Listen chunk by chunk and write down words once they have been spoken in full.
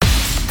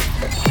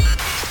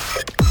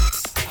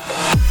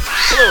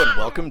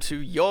welcome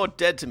to You're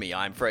Dead to Me.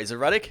 I'm Fraser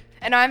Ruddick.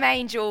 And I'm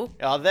Angel.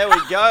 Oh, there we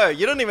go.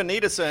 You don't even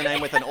need a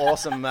surname with an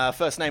awesome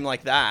first name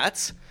like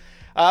that.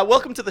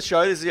 Welcome to the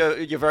show. This is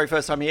your very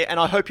first time here, and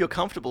I hope you're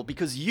comfortable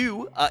because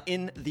you are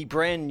in the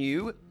brand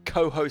new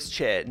co-host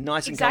chair.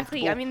 Nice and comfortable.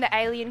 Exactly. I'm in the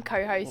alien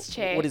co-host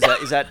chair. What is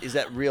that? Is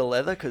that real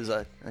leather? Because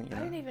I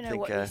don't even know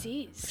what this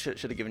is. Should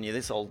have given you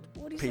this old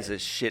piece it?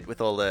 of shit with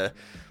all the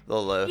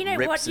You know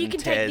rips what? You and can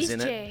tears take this in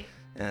chair. it.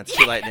 It's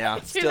too late now.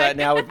 It's too late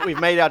now. We've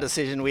made our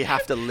decision. We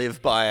have to live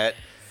by it.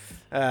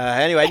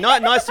 Anyway,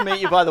 nice to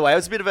meet you. By the way, it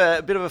was a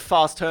bit of a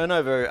fast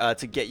turnover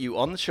to get you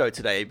on the show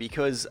today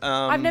because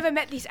I've never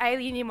met this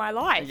alien in my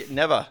life.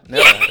 Never.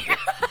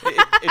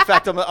 In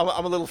fact, I'm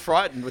a little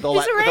frightened with all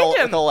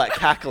that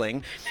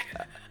cackling.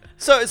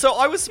 So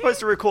I was supposed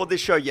to record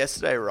this show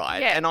yesterday,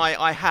 right? Yeah. And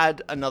I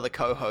had another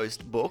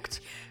co-host booked.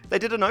 They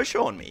did a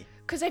no-show on me.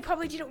 Because they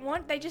probably didn't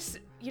want. They just,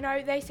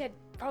 they said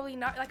probably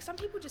no. Like some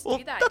people just do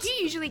that. that's- Do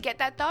you usually get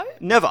that though?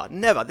 Never.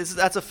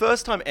 That's the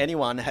first time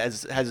anyone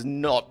has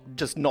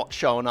not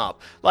shown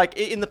up. Like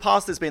in the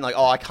past, there's been like,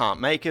 oh, I can't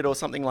make it or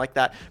something like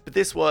that. But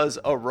this was,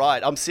 all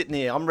right, I'm sitting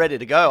here, I'm ready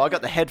to go. I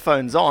got the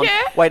headphones on,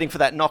 waiting for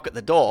that knock at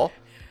the door.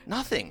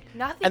 Nothing.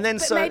 And then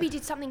but maybe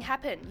did something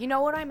happen? You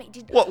know what I mean?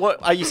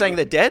 What are you saying?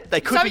 They're dead?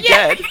 They could be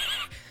dead.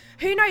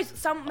 Who knows?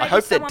 I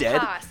hope they're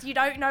dead. Passed. You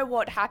don't know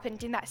what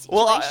happened in that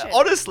situation. Well,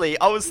 honestly,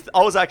 I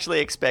was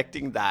actually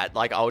expecting that.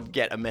 Like, I would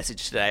get a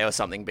message today or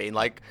something being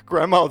like,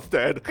 "Grandma's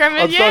dead.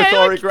 I'm so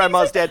sorry,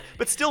 Grandma's dead."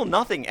 But still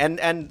nothing.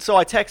 And so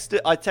I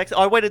texted.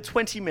 I waited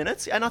 20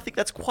 minutes, and I think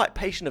that's quite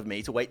patient of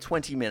me to wait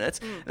 20 minutes.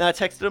 And then I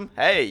texted him,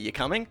 "Hey, you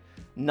coming?"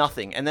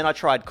 Nothing. And then I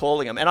tried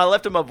calling him, and I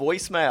left him a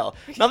voicemail.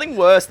 Nothing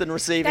worse than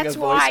receiving a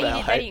voicemail.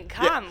 That's why they didn't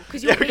come,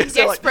 because you were being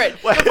desperate.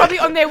 They're probably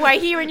on their way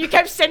here, and you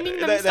kept sending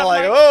them they're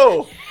like,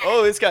 oh,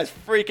 this guy's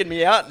freaking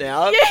me out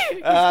now.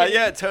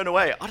 Turn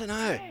away. I don't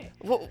know.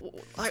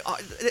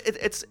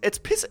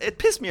 It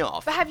pissed me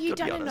off. But have you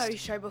done a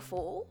no-show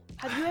before?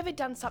 Have you ever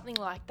done something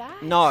like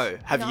that? No.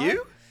 Have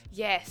you?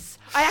 Yes.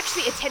 I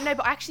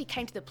actually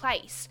came to the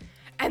place.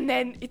 And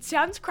then it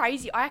sounds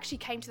crazy.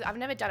 I've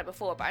never done it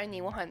before, but only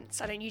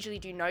once. I don't usually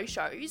do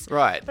no-shows.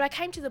 Right. But I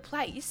came to the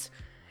place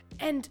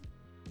and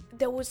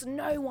there was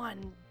no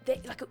one there.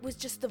 Like, it was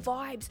just the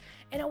vibes.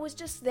 And I was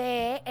just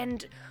there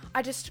and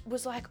I just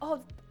was like,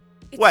 oh.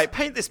 Wait,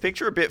 paint this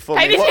picture a bit for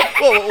me.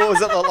 What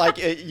was it like?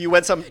 You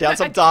went down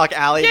some dark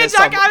alley. Yeah,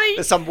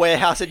 There's some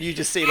warehouse and you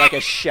just see like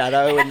a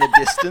shadow in the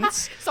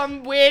distance.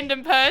 Some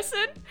random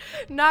person.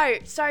 No.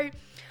 So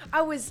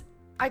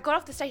I got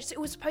off the stage, so it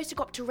was supposed to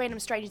go up to random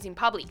strangers in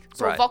public,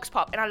 so a vox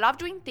pop, and I love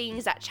doing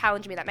things that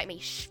challenge me, that make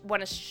me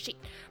want to shit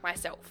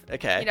myself.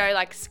 Okay.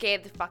 Like scare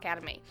the fuck out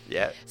of me.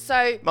 Yeah.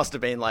 So must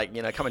have been like,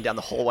 coming down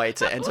the hallway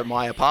to enter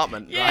my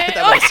apartment. Yeah. Right?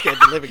 That would have scared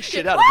the living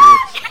shit out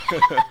of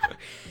you.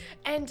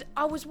 And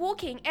I was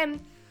walking, and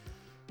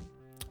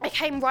I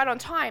came right on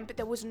time, but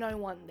there was no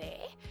one there.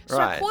 So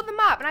I called them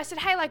up and I said,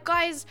 hey, like,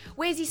 guys,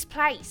 where's this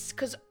place?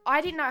 Because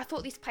I didn't know. I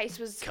thought this place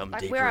was Come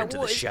like deeper where I into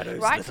was. the shadows,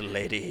 right? little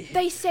lady.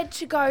 They said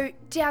to go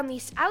down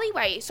this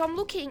alleyway. So I'm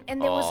looking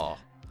and there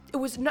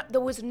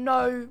was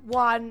no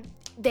one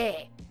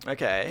there.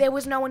 Okay. There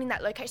was no one in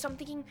that location. So I'm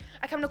thinking,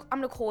 okay, I'm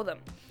gonna call them.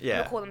 Yeah. I'm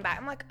gonna call them back.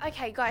 I'm like,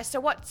 okay, guys.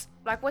 So I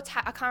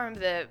can't remember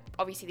the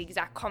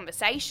exact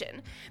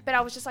conversation, but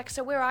I was just like,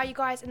 so where are you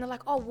guys? And they're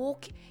like, oh,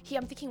 walk here.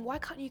 I'm thinking, why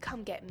can't you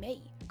come get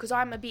me? Because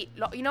I'm a bit,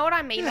 you know what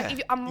I mean? Yeah.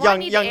 Like, I'm right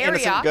near the area. Young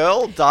innocent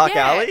girl, dark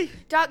alley.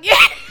 Yeah.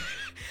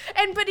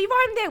 But if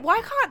I'm there,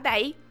 why can't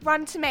they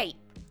run to me?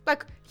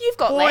 Like, you've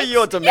got legs. Boy,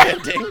 you're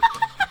demanding.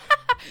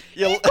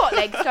 You've got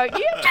legs, don't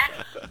you?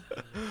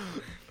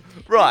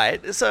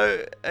 Right.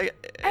 So,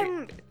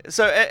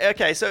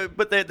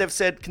 but they've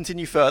said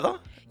continue further.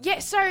 Yeah,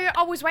 so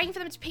I was waiting for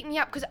them to pick me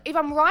up because if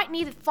I'm right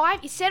near the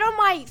 5, it said on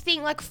my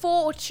thing like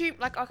 4 or 2,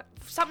 like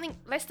something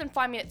less than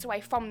 5 minutes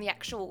away from the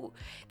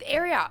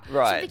area.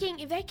 Right. So I'm thinking,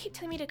 if they keep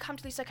telling me to come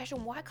to this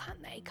location, why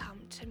can't they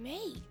come to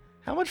me?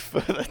 How much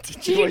further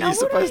were you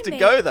supposed to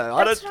go though?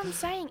 That's what I'm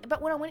saying.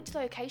 But when I went to the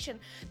location,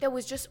 there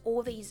was just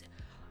all these.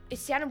 It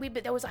sounded weird,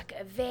 but there was like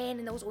a van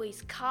and there was all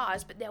these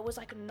cars, but there was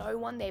like no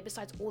one there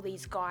besides all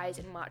these guys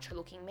and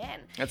macho-looking men.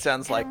 That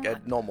sounds like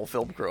a normal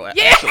film crew,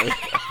 yeah. actually.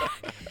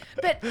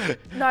 But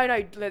no,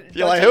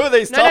 you're like, who are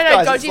these tough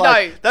guys? Dodgy,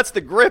 like, that's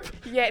the grip.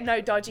 Yeah, no,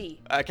 dodgy.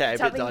 Okay,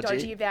 something a bit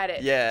dodgy about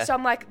it. Yeah. So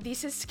I'm like,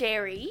 this is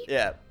scary.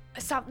 Yeah.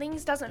 Something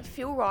doesn't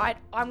feel right.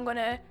 I'm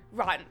gonna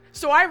run.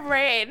 So I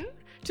ran.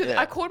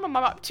 I called my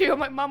mum up too. I'm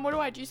like, Mum, what do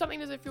I do?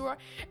 Something doesn't feel right.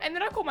 And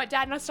then I called my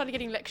dad and I started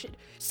getting lectured.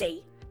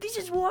 See, this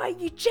is why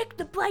you check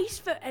the place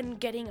for, and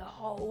getting a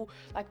whole,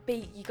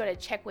 you got to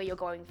check where you're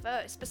going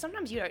first. But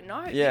sometimes you don't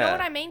know. Yeah. You know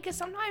what I mean? Because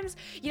sometimes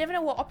you never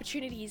know what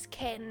opportunities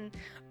can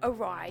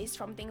arise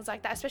from things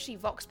like that, especially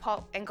Vox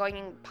Pop and going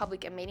in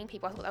public and meeting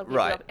people. I thought that would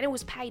be good. And it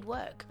was paid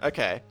work.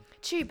 Okay.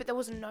 Too, but there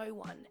was no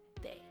one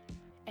there.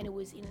 and it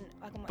was in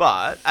like.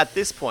 But at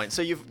this point,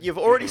 so you've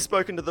already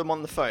spoken to them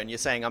on the phone. You're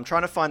saying, "I'm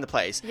trying to find the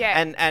place." Yeah.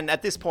 And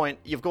at this point,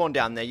 you've gone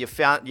down there. You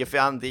found the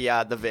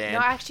van. No,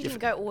 I actually didn't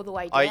go all the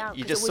way down.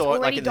 You just saw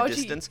it like in the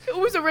distance. It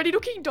was already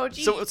looking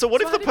dodgy. So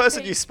what if the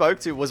person you spoke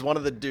to was one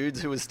of the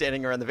dudes who was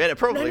standing around the van? It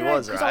probably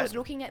was, right? Because I was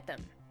looking at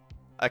them.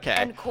 Okay.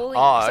 And calling.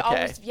 Oh, them. So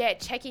okay. I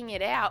was checking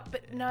it out,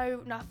 but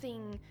no,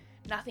 nothing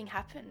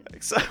happened.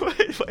 So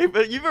wait,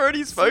 but you've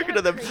already spoken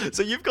to them. Creepy.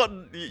 So you've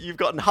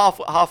gotten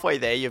halfway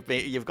there.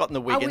 You've gotten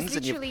the Wiggins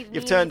and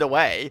you've turned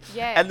away.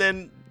 Yeah. And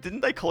then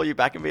didn't they call you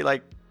back and be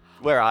like,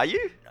 "Where are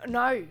you?"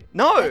 No.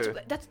 That's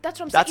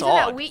what I'm saying. That's Isn't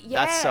odd. That weird?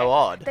 Yeah. That's so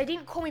odd. They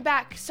didn't call me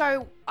back.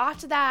 So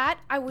after that,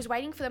 I was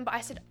waiting for them, but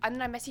and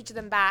then I messaged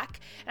them back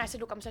and I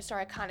said, look, I'm so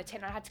sorry, I can't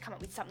attend. I had to come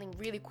up with something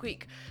really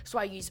quick. So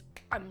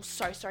I'm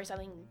so sorry,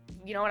 something,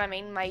 you know what I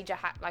mean? Major,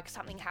 like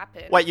something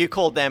happened. Wait, you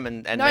called them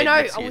and No, made an I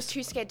excuse? was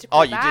too scared to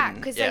call you back.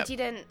 didn't? Because they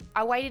didn't,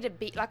 I waited a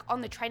bit, like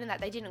on the train and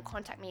that, they didn't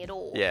contact me at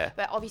all. Yeah.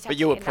 But obviously But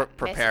you were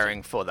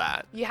preparing for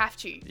that. You have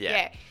to. Yeah.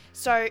 Yeah.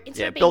 So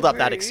instead of being build up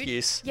rude, that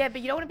excuse. Yeah, but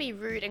you don't want to be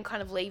rude and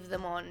kind of leave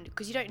them on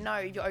because you don't know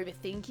if you're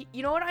overthinking.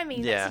 You know what I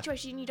mean? Yeah. That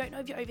situation, you don't know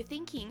if you're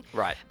overthinking.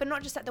 Right. But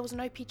not just that, there was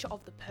no picture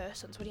of the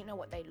person, so I didn't know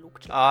what they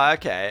looked like. Oh,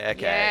 okay,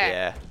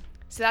 yeah.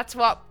 So that's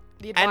what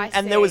the advice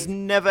And there was says.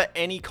 never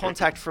any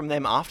contact from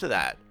them after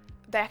that.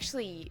 They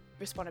actually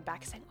responded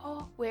back saying,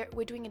 "Oh,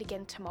 we're doing it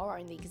again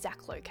tomorrow in the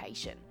exact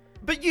location."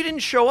 But you didn't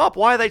show up.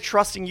 Why are they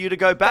trusting you to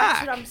go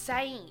back? That's what I'm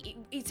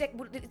saying. It's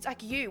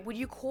like you. Would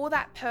you call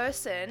that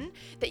person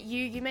that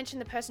you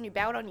mentioned the person who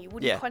bailed on you?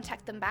 Would you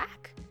contact them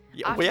back?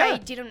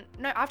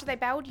 After they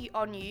bailed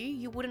on you,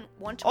 you wouldn't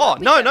want to. Oh, work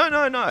with no,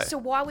 them. no. So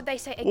why would they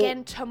say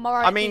again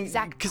tomorrow? I mean,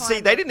 because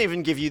see, they didn't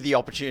even give you the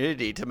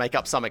opportunity to make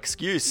up some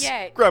excuse.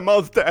 Yeah.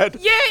 Grandma's dead.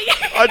 Yeah.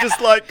 I just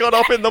got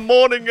up in the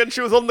morning and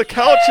she was on the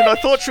couch and I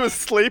thought she was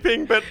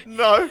sleeping, but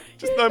no,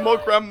 just no more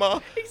grandma.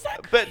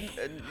 Exactly. But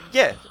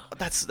yeah,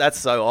 that's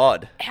so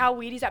odd. How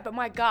weird is that? But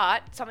my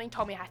gut, something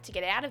told me I had to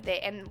get out of there.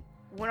 And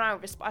when I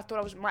thought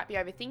I might be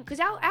overthinking,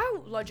 because our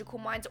logical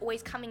mind's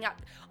always coming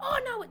up, oh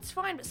no, it's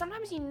fine. But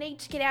sometimes you need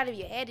to get out of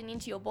your head and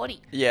into your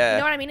body. Yeah. You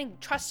know what I mean?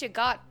 And trust your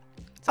gut.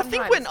 I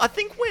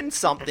think when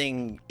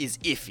something is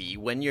iffy,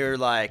 when you're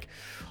like,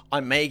 I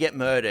may get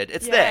murdered,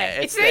 it's there.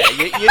 It's there.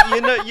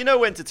 You know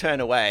when to turn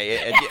away,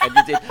 and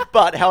you did.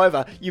 But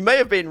however, you may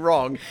have been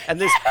wrong, and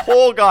this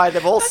poor guy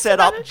they've all set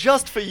up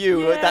just for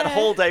you. Yeah. That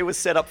whole day was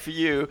set up for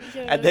you,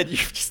 and then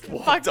you've just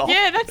walked off.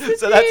 Yeah, that's the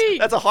so thing.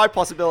 that's a high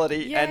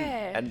possibility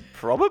and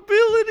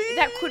probability.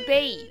 That could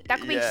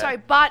be so,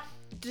 but.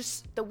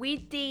 Just the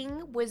weird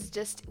thing was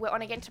just we're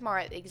on again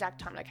tomorrow at the exact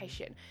time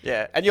location.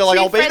 Yeah, and you're like,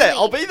 I'll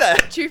be there.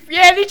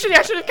 Literally,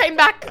 I should have came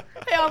back.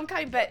 Yeah, I'm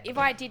coming. But if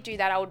I did do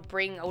that, I would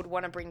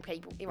want to bring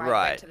people if I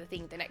went to the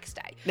thing the next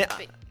day. Now,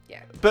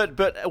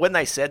 but when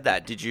they said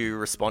that, did you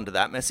respond to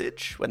that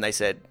message when they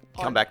said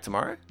come back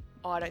tomorrow?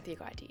 Oh, I don't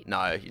think I did.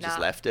 No, you just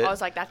left it. I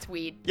was like, that's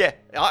weird. Yeah,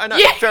 I know.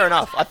 Yeah. Fair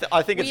enough.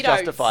 I think it's Weirdos.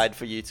 justified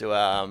for you to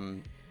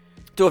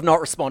have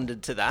not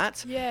responded to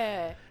that.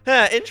 Yeah.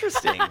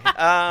 Interesting.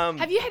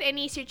 Have you had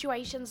any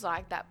situations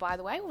like that, by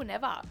the way, or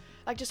never?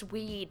 Like just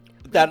weird.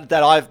 That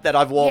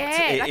I've walked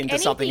into anything.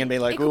 something and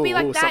been like, ooh,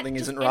 that, something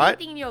isn't right.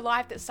 Anything in your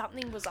life that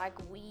something was like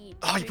weird.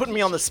 Oh, you're putting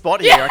me on the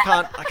spot here.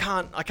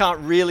 I can't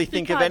really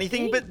think of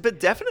anything, but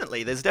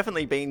definitely, there's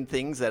definitely been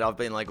things that I've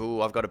been like,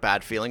 ooh, I've got a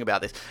bad feeling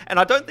about this, and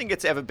I don't think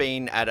it's ever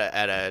been at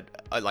a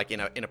like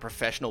in a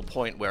professional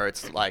point where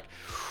it's like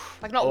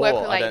not work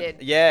related.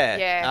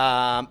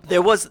 Yeah.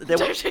 There was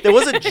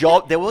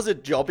a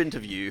job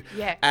interview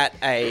at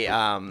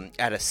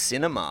a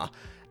cinema.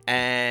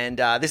 And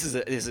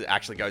this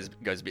actually goes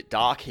a bit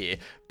dark here,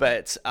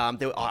 but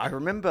I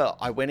remember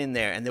I went in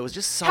there and there was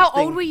just something. How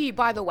old were you,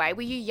 by the way?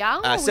 Were you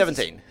young?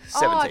 17.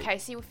 Oh, okay,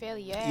 so you were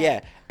fairly young.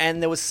 Yeah,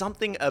 and there was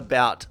something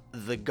about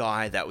the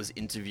guy that was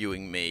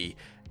interviewing me,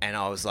 and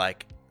I was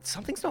like,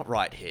 something's not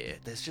right here.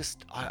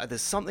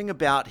 There's something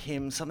about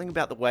him, something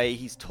about the way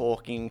he's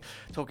talking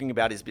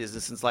about his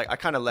business. And it's like, I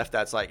kind of left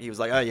that. It's like, he was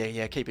like, oh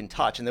yeah, keep in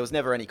touch. And there was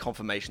never any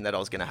confirmation that I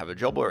was going to have a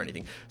job or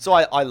anything. So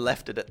I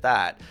left it at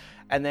that.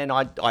 And then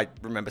I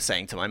remember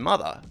saying to my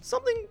mother,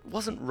 something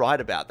wasn't right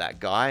about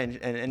that guy.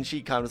 And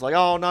she kind of was like,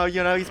 oh no,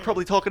 he's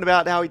probably talking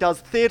about how he does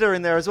theater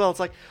in there as well. It's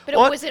like, but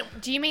what?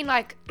 Do you mean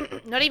like,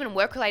 not even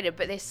work related,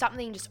 but there's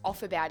something just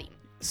off about him?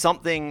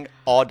 Something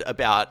odd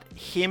about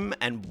him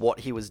and what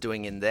he was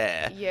doing in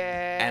there.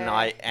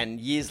 Yeah. And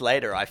years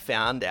later, I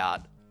found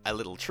out a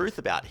little truth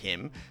about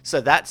him.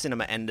 So that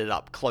cinema ended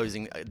up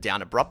closing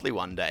down abruptly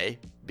one day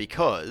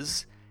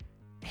because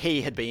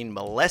he had been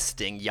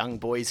molesting young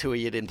boys who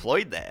he had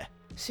employed there.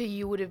 So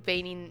you would have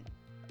been in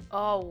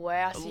Oh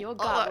wow! So your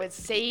gut would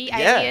see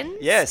Yeah, aliens.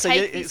 yeah. So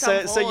take this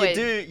on so board.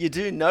 you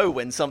do know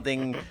when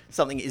something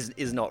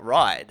is not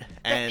right.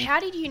 And But how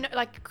did you know?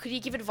 Like, could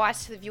you give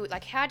advice to the viewer?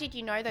 Like, how did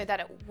you know though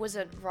that it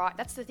wasn't right?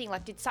 That's the thing.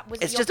 Like, was It's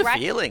it your just a brain?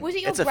 feeling. Was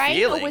it your It's a brain,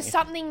 feeling. or was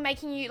something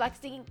making you like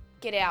thinking,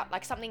 get out?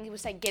 Like something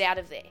was saying, get out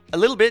of there. a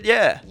little bit,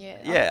 yeah. Yeah,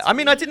 oh, Yeah. that's I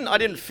mean, I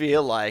didn't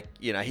feel like,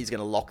 he's going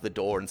to lock the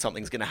door and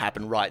something's going to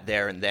happen right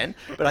there and then.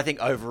 But I think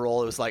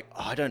overall it was like,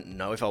 I don't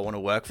know if I want to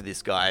work for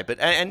this guy. But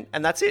and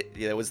that's it.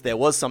 Yeah, there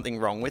was something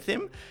wrong with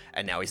him,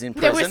 and now he's in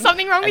prison. There was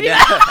something wrong with him.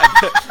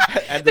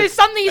 And There's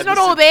something he's not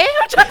all there.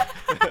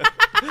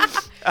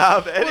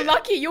 Well,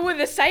 lucky you were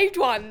the saved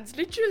ones,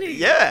 literally.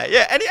 Yeah,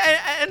 yeah,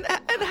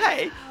 and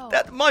hey,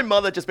 that my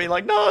mother just being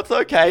like, no, it's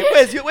okay.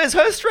 Where's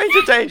her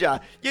stranger danger?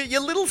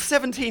 Your little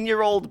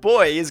 17-year-old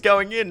boy is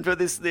going in for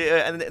this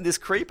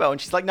creepo, and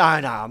she's like, no,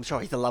 I'm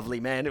sure he's a lovely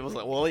man. It was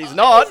like, well, he's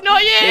not. He's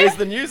not yet. Here's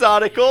the news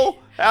article.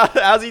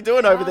 How's he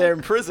doing over there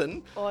in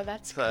prison? Oh,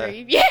 that's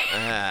creepy.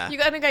 Yeah. You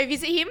gonna go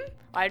visit him?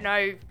 I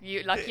know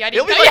you. Lucky I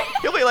didn't go.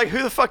 He'll be like,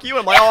 who the fuck are you?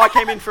 I'm like, I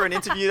came in for an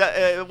interview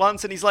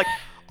once, and he's like,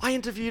 I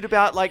interviewed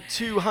about like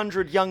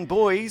 200 young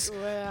boys.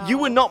 Wow. You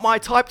were not my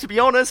type, to be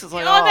honest. It's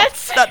like,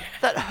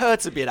 that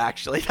hurts a bit,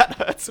 actually. That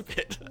hurts a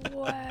bit.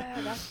 Wow,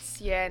 that's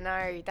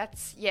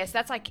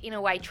like, in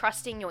a way,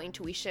 trusting your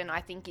intuition,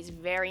 I think, is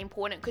very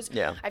important, because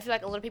I feel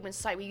like a lot of people in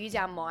society, we use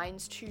our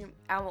minds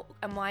our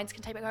minds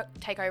can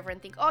take over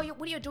and think, oh,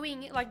 what are you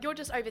doing? Like, you're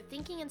just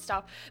overthinking and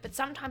stuff. But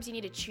sometimes you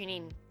need to tune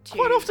in to.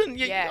 Quite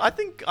often,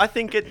 I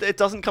think it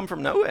doesn't come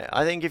from nowhere.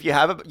 I think if you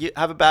have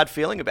a bad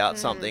feeling about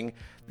something,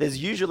 there's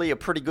usually a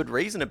pretty good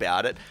reason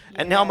about it.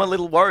 And now I'm a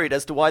little worried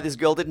as to why this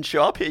girl didn't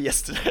show up here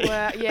yesterday.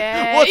 Well,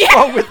 yeah. What's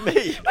wrong with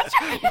me?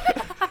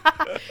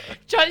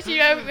 Josh,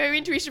 your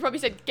intuition probably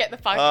said, get the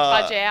fudge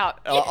out.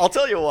 I'll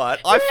tell you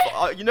what.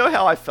 You know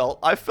how I felt?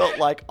 I felt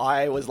like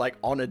I was like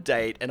on a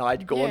date and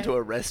I'd gone to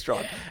a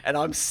restaurant and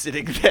I'm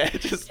sitting there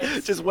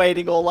just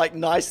waiting, all like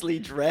nicely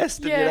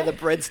dressed, and the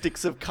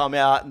breadsticks have come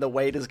out and the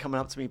waiter's coming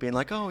up to me being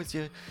like, oh, is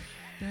your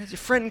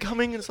friend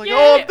coming? And it's like,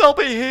 oh, they'll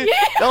be here.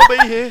 Yeah. They'll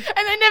be here.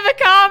 And they never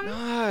come.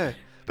 No.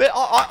 But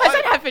has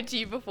that happened to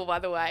you before, by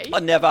the way? I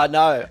never,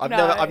 no.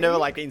 I've never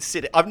like been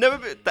sitting. I've never.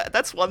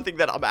 That's one thing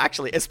that I'm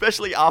actually,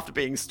 especially after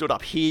being stood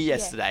up here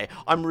yesterday,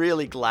 I'm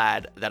really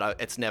glad that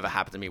it's never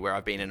happened to me where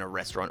I've been in a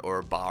restaurant or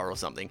a bar or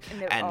something,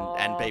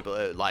 and people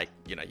are like,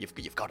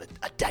 you've got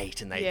a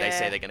date and they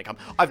say they're going to come.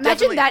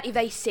 Imagine that if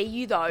they see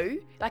you though.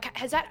 Like,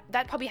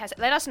 that probably has.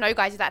 Let us know,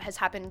 guys, if that has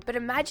happened. But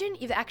imagine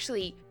if they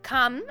actually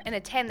come and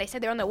attend. They say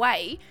they're on their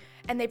way,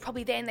 and they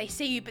probably then they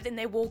see you, but then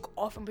they walk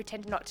off and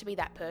pretend not to be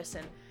that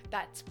person.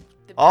 That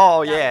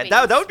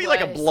would be like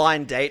a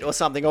blind date or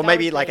something, or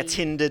maybe like a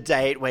Tinder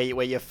date where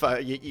you've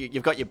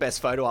got your best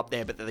photo up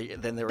there, but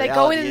then the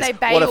reality is,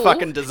 what a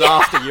fucking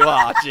disaster you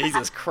are.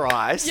 Jesus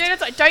Christ. Yeah,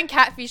 it's like, don't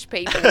catfish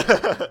people.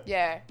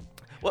 Yeah.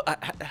 Well,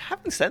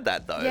 having said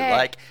that though,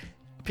 like,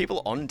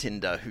 people on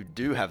Tinder who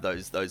do have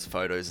those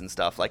photos and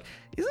stuff, like,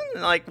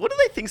 what do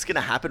they think's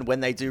gonna happen when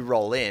they do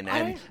roll in? I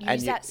don't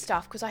use that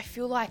stuff because I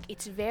feel like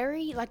it's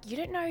very, like, you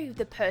don't know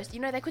the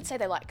person. They could say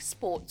they like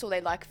sports or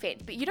they like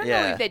fit, but you don't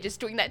know if they're just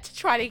doing that to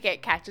try to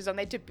get catches on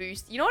there to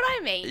boost. You know what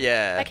I mean?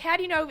 Yeah. Like, how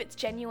do you know if it's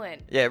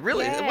genuine? Yeah,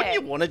 really. Yeah. Wouldn't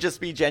you want to just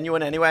be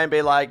genuine anyway and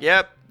be like,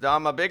 yep,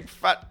 I'm a big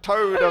fat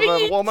toad of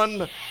a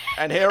woman,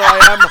 and here I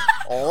am,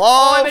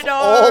 love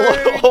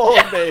all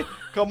of me.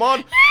 Come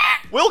on.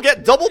 We'll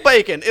get double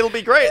bacon. It'll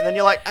be great. And then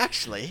you're like,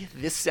 actually,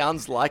 this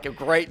sounds like a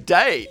great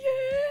day. Yeah.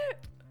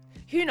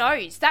 Who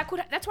knows?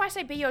 That's why I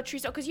say be your true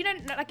self, because you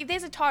don't know, like, if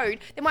there's a toad,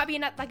 there might be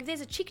another, like, if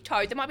there's a chick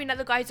toad, there might be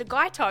another guy who's a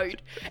guy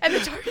toad, and the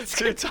toad's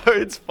two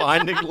toads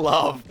finding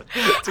love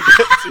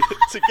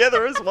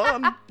together as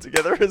one.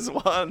 Together as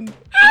one.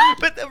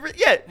 But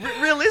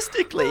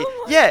realistically,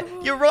 God.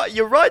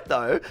 You're right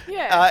though.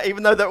 Yeah.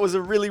 Even though that was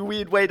a really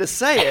weird way to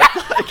say it,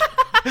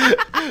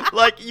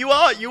 like you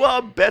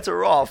are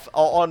better off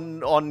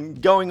on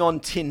going on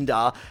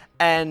Tinder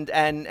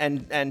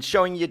and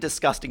showing your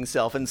disgusting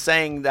self and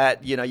saying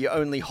that, your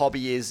only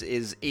hobby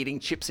is eating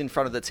chips in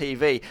front of the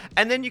TV.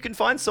 And then you can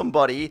find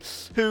somebody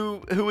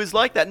who is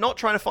like that, not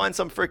trying to find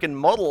some freaking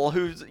model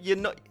who's,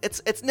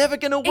 it's never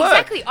going to work.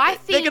 Exactly. I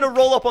think they're going to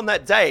roll up on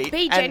that date.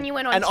 Be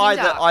genuine on Tinder.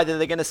 And either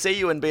they're going to see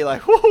you and be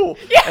like, whoo,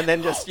 and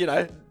then just,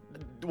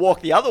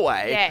 walk the other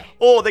way,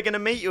 or they're going to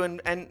meet you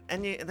and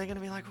they're going to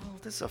be like, well,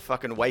 this is a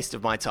fucking waste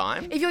of my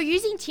time. If you're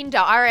using Tinder,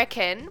 I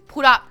reckon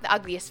put up the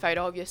ugliest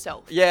photo of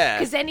yourself. Yeah.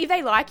 Because then if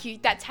they like you,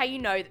 that's how you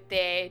know that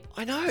they're...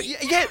 I know.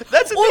 Yeah,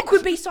 that's the Or thing. it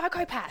could be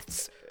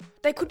psychopaths.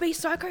 They could be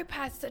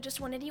psychopaths that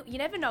just want to... You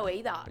never know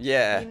either.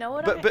 Yeah. You know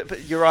what I mean?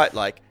 But you're right,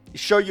 like,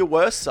 show your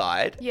worst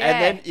side, and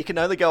then you can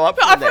only go up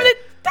from there.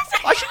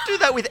 I should do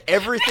that with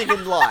everything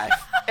in life.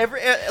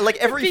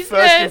 Every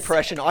first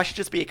impression, I should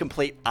just be a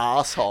complete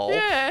asshole.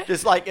 Yeah.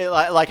 Just like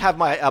have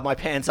my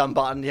pants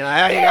unbuttoned.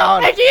 How you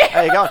going?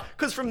 How you going?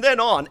 Because from then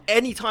on,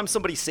 anytime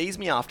somebody sees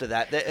me after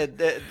that,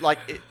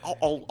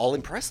 I'll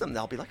impress them.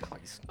 They'll be like, oh,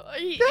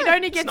 it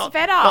only gets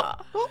better.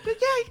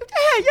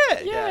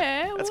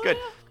 Yeah. That's good.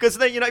 Because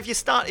then, if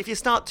you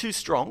start too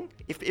strong,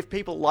 if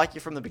people like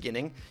you from the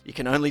beginning, you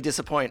can only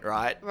disappoint,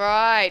 right?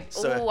 Right.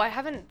 So, I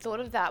haven't thought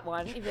of that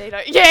one. If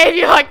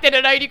you like then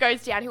it only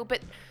goes downhill.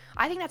 But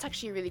I think that's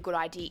actually a really good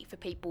idea for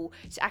people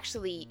to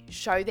actually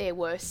show their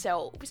worst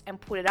selves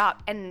and put it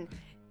up and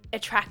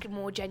attract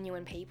more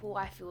genuine people,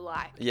 I feel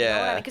like. Yeah. You know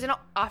what I mean? Because they're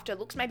not after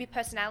looks, maybe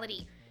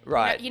personality.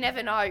 Right. You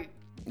never know.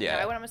 Yeah.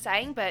 You know what I'm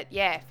saying? But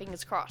yeah,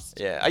 fingers crossed.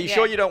 Yeah. Are you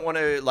sure you don't want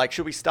to,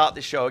 should we start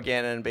this show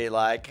again and be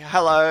like,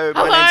 hello,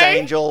 my name's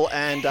Angel,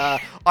 and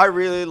I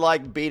really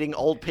like beating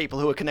old people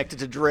who are connected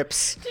to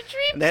drips. To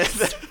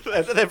drips.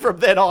 And then from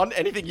then on,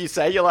 anything you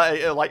say, you're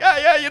like,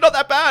 hey, yeah, you're not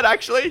that bad,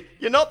 actually.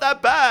 You're not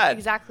that bad.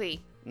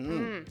 Exactly.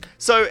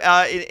 So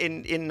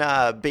in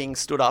being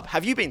stood up,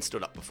 have you been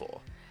stood up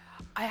before?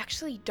 I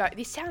actually don't.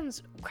 This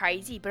sounds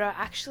crazy, but I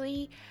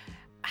actually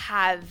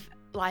have,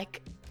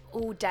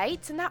 all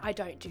dates and that I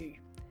don't do.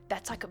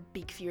 That's a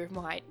big fear of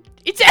mine.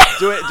 It's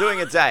doing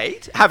a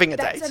date, having a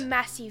date. That's a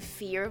massive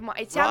fear of mine.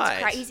 It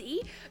sounds crazy,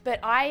 but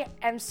I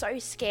am so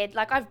scared.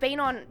 I've been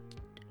on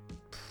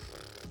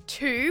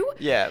 2.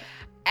 Yeah.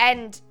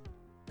 And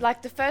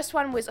the first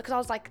one was because I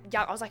was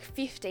young. I was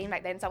 15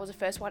 back then, so that was the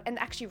first one. And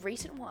the actually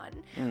recent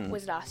one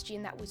was last year,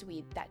 and that was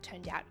weird. That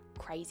turned out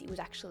crazy. It was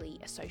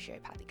actually a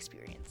sociopath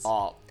experience.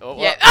 Oh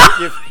yeah.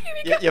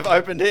 Well, you've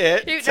opened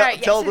here.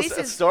 Tell us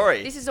a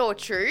story. This is all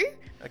true.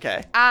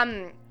 Okay.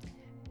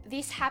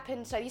 This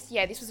happened,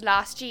 this was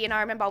last year, and I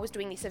remember I was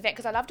doing this event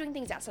because I love doing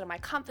things outside of my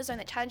comfort zone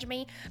that challenge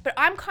me, but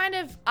I'm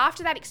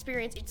after that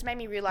experience, it's made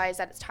me realize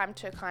that it's time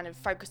to kind of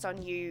focus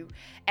on you,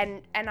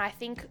 and I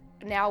think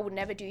now I would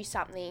never do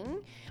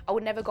something, I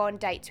would never go on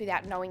dates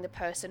without knowing the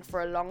person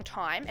for a long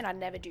time, and I'd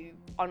never do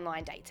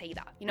online dates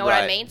either, you know what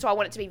I mean? So I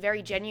want it to be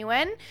very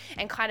genuine,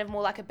 and kind of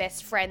more like a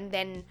best friend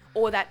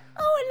or that,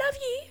 oh, I love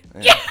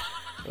you. Yeah.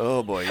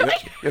 Oh boy,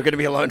 you're going to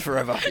be alone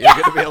forever. You're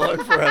going to be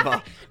alone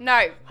forever.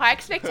 No, high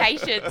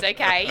expectations,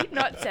 okay?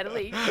 Not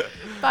settling.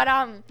 But,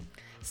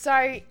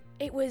 so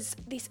it was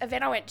this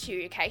event I went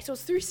to, okay? So it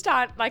was through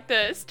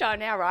the Star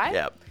Now, right?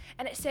 Yep.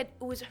 And it said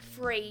it was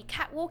free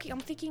catwalking. I'm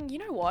thinking, you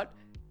know what?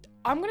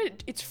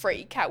 It's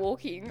free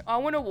catwalking. I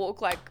want to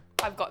walk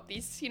I've got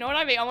this. You know what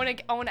I mean? I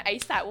want to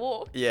ace that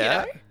walk. Yeah.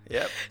 You know?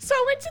 Yep. So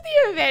I went to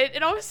the event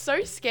and I was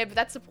so scared, but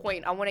that's the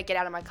point. I want to get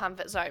out of my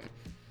comfort zone.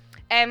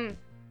 And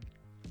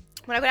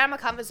when I got out of my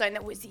comfort zone,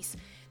 there was these,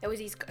 so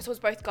it was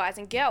both guys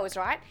and girls,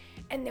 right?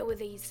 And there were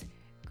these,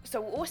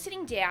 so we're all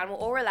sitting down, we're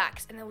all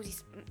relaxed, and there was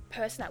this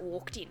person that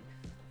walked in,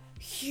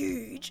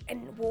 huge,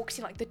 and walks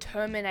in like the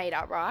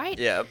Terminator, right?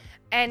 Yeah.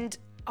 And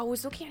I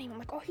was looking at him, I'm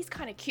like, oh, he's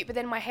kind of cute. But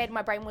then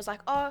my brain was like,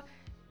 oh,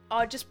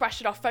 just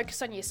brush it off.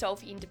 Focus on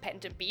yourself, you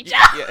independent bitch.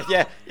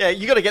 Yeah.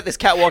 You got to get this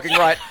catwalking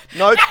right.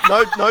 No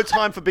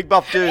time for big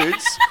buff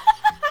dudes.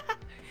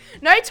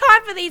 No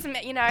time for these,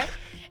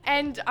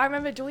 And I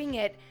remember doing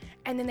it.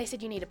 And then they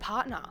said you need a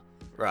partner,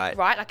 right?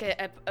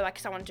 Like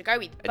someone to go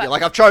with. But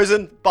you're I've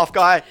chosen buff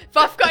guy.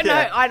 Buff guy,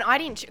 no, I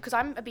didn't, because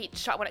I'm a bit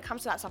shy when it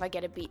comes to that stuff. I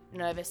get a bit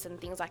nervous and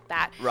things like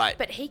that. Right.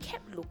 But he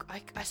kept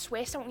I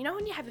swear, someone.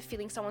 When you have a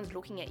feeling someone's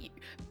looking at you,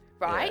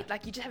 right? Yeah.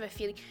 You just have a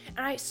feeling.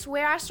 And I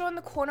swear I saw in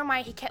the corner of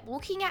my. He kept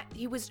looking at.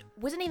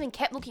 Wasn't even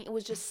kept looking. It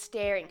was just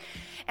staring,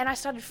 and I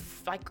started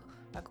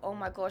oh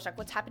my gosh,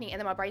 what's happening? And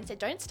then my brain said,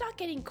 don't start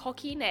getting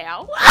cocky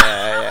now.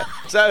 Yeah.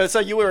 So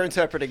you were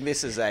interpreting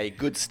this as a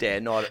good stare,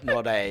 not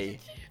a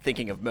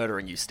thinking of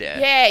murdering you stare.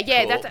 Yeah,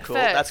 cool, that's at cool.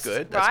 first. That's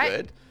good. Right? That's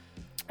good.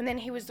 And then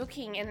he was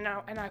looking, and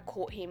I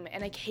caught him,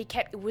 and he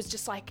kept. It was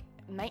just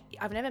mate,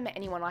 I've never met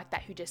anyone like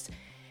that who just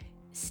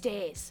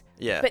stares.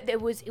 Yeah. But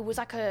it was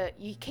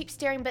you keep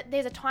staring, but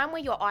there's a time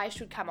where your eyes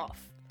should come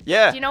off.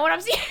 Yeah. Do you know what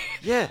I'm saying?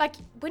 Yeah.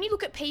 When you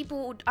look at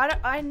people,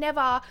 I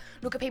never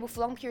look at people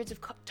for long periods of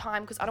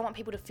time because I don't want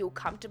people to feel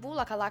comfortable.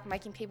 I like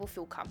making people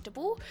feel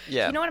comfortable.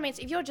 Yeah. You know what I mean?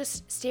 So if you're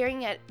just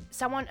staring at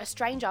a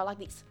stranger like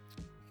this,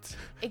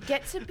 it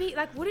gets a bit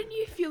wouldn't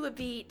you feel a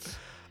bit...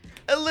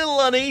 A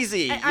little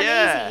uneasy. Uneasy,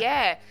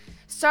 yeah.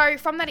 So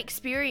from that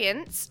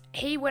experience,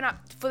 he went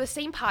up, for the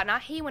scene partner,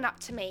 he went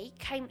up to me,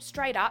 came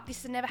straight up.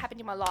 This has never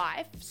happened in my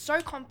life. So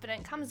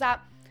confident, comes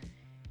up.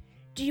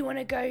 Do you want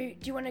to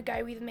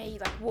go with me,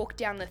 walk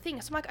down the thing?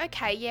 So I'm like,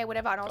 okay, yeah,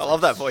 whatever. And I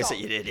love that voice that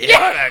you did. Yeah.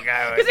 Want to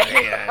go with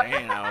me?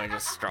 And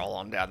just stroll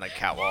on down the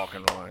catwalk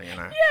and,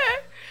 Yeah.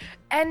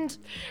 And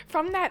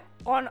from that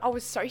on, I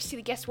was so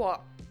silly. Guess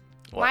what?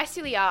 My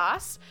silly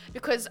ass,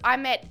 because I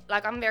met,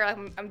 I'm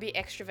a bit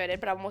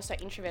extroverted, but I'm also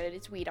introverted.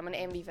 It's weird. I'm an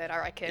ambivert, I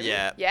reckon.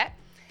 Yeah. Yeah.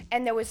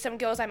 And there was some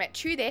girls I met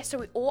too there. So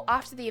we all,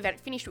 after the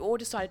event finished, we all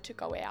decided to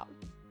go out.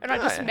 And I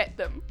just met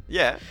them.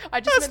 Yeah.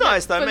 That's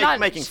nice, though,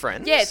 making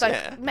friends. Yeah,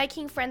 it's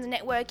making friends,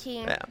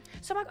 networking. Yeah.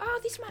 So I'm like, oh,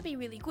 this might be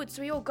really good.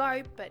 So we all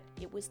go, but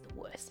it was the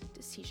worst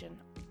decision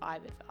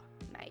I've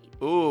ever made.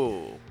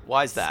 Ooh,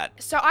 why is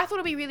that? So I thought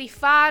it'd be really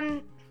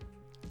fun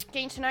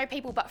getting to know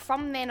people, but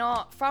from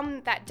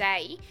that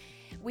day,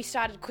 we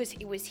started, because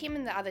it was him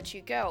and the other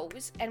 2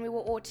 girls, and we were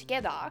all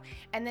together,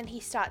 and then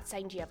he starts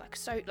saying, do you have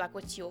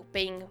what's your,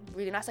 being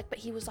really nice, but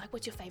he was like,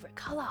 what's your favourite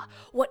colour?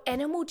 What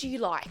animal do you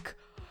like?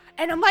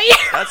 And I'm like,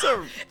 That's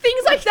a...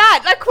 things like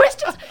that, like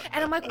questions.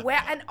 And I'm like,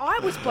 wow. And I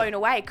was blown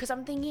away because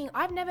I'm thinking,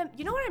 I've never,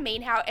 you know what I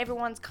mean? How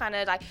everyone's kind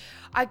of like,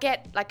 I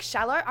get like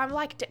shallow. I'm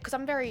like, because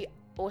I'm very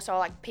also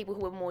like people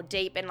who are more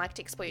deep and like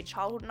to explore your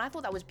childhood. And I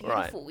thought that was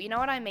beautiful. Right. You know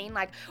what I mean?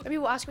 Like when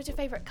people ask what's your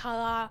favorite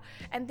color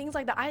and things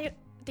like that, I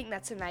think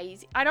that's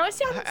amazing. I know it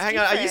sounds Hang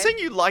on, are you saying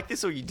you like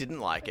this or you didn't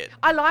like it?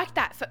 I like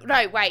that.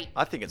 No, wait.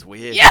 I think it's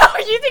weird. Yeah,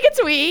 you think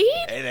it's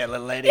weird? Hey there,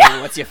 little lady.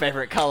 What's your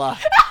favorite color?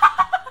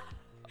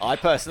 I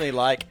personally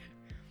like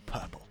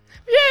purple.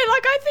 Yeah,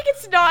 like I think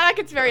it's not like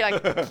it's very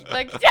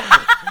like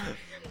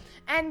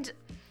and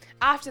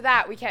after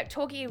that we kept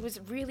talking. It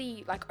was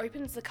really like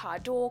opens the car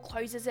door,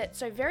 closes it,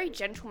 so very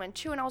gentleman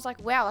too. And I was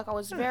like, wow, like I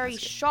was very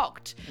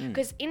shocked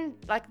because in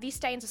like this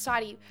day in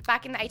society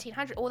back in the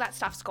 1800s, all that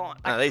stuff's gone.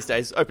 Like, these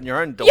days, open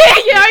your own door.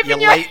 Yeah, open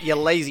you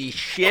lazy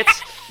shit.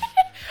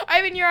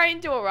 Open your own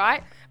door,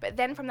 right? But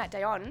then from that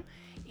day on,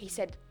 he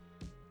said.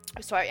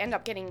 So I ended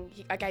up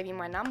I gave him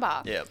my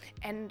number. Yeah.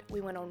 And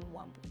we went on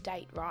one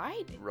date,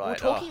 right? Right. We were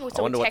talking,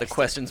 I wonder what the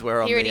questions were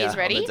on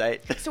the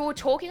date. So we're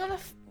talking on the,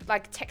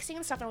 like texting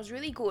and stuff, and it was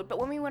really good. But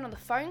when we went on the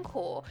phone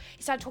call,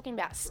 he started talking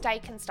about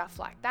steak and stuff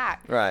like that.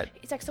 Right.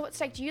 He's like, so what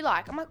steak do you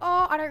like? I'm like,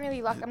 oh, I don't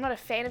really like, I'm not a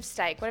fan of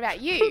steak. What about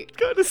you? What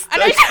kind of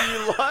steak do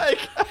you like?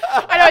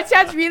 I know, it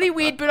sounds really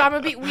weird, but I'm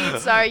a bit weird,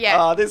 so yeah.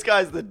 Oh, this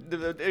guy's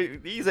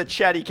he's a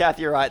chatty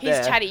Cathy there.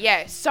 He's chatty,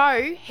 yeah.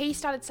 So he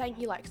started saying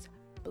he likes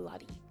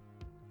bloody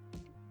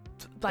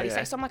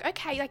steak. So I'm like,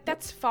 okay, like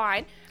that's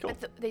fine. Cool.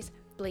 But there's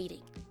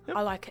bleeding. Yep.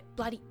 I like it.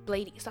 Bloody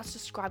bleeding. It starts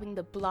describing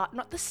the blood,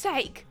 not the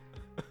steak.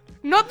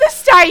 Not the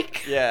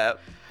steak. Yeah.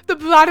 The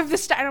blood of the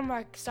steak. And I'm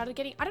like, started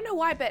getting, I don't know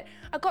why, but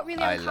I got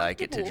really uncomfortable. I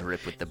like it to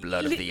drip with the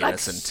blood of the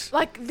innocent.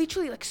 Like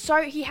literally, like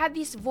so he had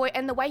this voice,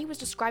 and the way he was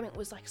describing it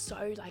was like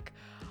so like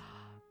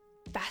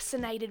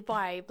fascinated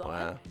by blood.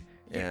 Wow.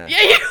 Yeah. Yeah,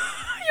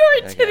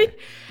 you're into it.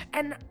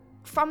 And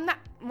from that,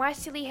 my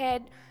silly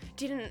head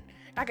didn't.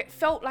 Like, it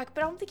felt like,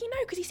 but I'm thinking, no,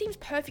 because he seems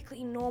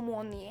perfectly normal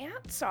on the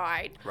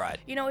outside. Right.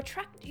 You know,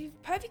 attractive,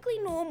 perfectly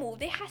normal.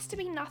 There has to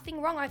be nothing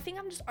wrong. I think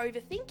I'm just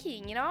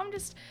overthinking, you know? I'm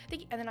just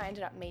thinking, and then I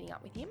ended up meeting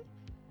up with him.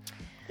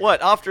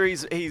 What, after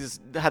he's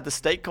had the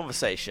steak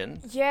conversation?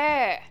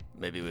 Yeah.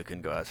 Maybe we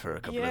can go out for a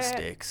couple of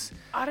steaks.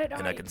 I don't know.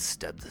 And I can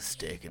stab the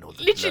steak and all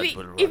the literally,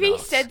 blood will run if he out.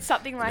 said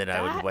something like then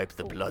I will wipe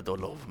the blood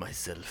all over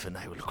myself and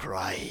I will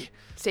cry.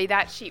 See,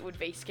 that shit would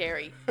be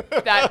scary.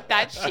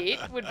 that shit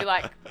would be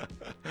like,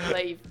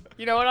 leave.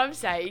 You know what I'm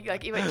saying?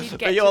 Like, if it did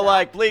get but you're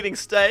like, bleeding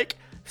steak?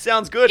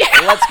 Sounds good. Yeah.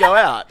 Let's go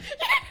out.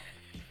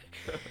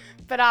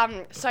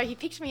 But, so he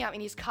picked me up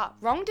in his car.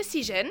 Wrong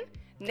decision.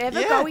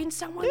 Never go in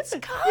someone's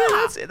car.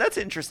 Yeah, that's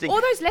interesting. All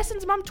those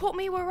lessons Mum taught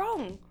me were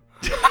wrong.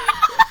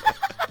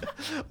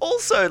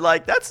 Also,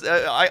 like that's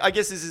I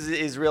guess this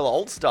is real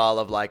old style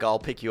of like I'll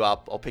pick you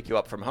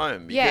up from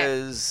home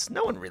because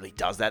no one really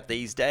does that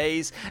these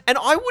days, and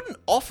I wouldn't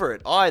offer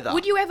it either.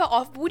 Would you ever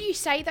would you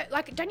say that?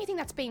 Like, don't you think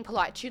that's being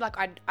polite too? Like,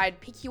 I'd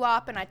pick you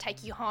up and I'd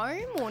take you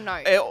home, or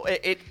no?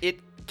 It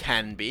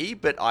can be,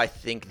 but I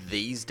think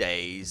these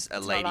days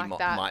a lady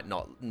might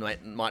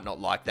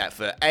not like that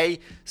for a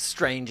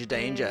stranger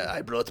danger.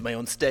 I brought my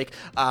own steak,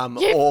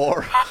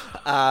 or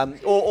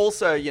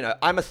also, you know,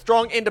 I'm a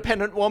strong,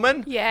 independent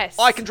woman. Yes,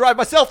 I can drive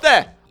myself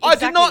there.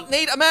 Exactly. I do not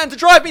need a man to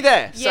drive me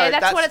there. Yeah, so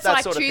that's what it's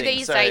like too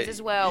these days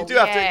as well. You do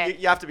have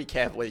to. You have to be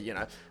careful with, you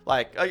know,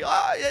 like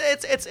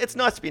it's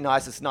nice to be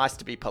nice. It's nice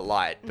to be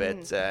polite,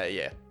 but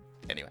yeah.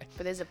 Anyway.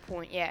 But there's a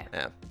point, yeah.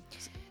 Yeah.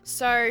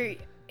 So.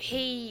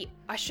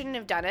 I shouldn't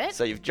have done it.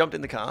 So you've jumped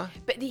in the car.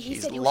 But he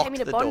said he'll take me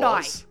to Bondi.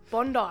 Doors.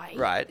 Bondi.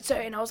 Right. So,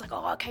 and I was like,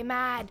 oh, okay,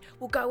 mad.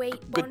 We'll go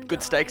eat Bondi.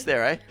 Good steaks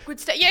there, eh? Good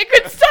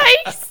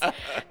steaks.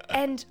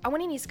 And I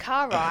went in his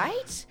car,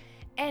 right?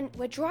 And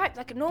we're driving,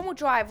 like a normal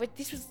drive.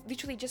 This was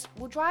literally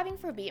we're driving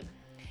for a bit.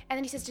 And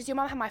then he says, does your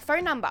mum have my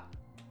phone number?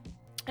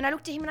 And I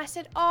looked at him and I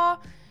said, oh.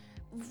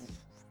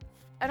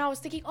 And I was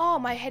thinking,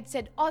 my head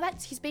said,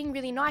 he's being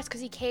really nice because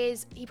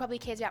he probably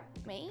cares about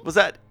me.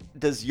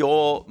 Does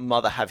your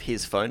mother have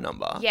his phone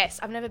number? Yes,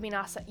 I've never been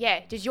asked that.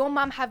 Yeah, does your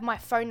mum have my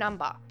phone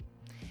number?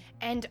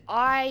 And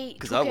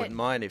because I wouldn't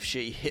mind if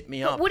she hit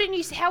me up. Wouldn't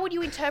you? How would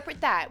you interpret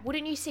that?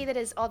 Wouldn't you see that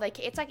as, they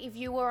care? It's like if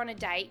you were on a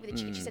date with a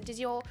chick, she said,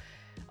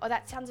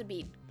 that sounds a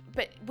bit,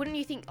 but wouldn't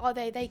you think,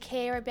 they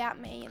care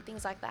about me and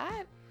things like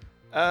that?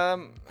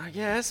 I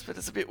guess, but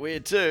it's a bit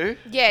weird too.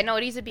 Yeah, no,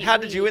 it is a bit weird. How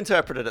did you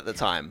interpret it at the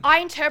time? I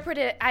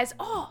interpreted it as,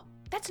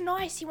 that's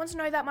nice. He wants to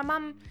know that my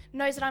mum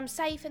knows that I'm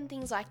safe and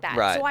things like that.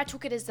 Right. So I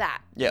took it as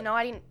that. Yep. You know,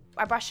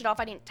 I brushed it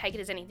off. I didn't take it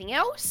as anything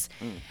else.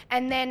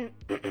 And then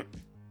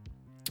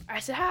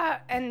I said,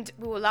 and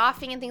we were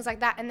laughing and things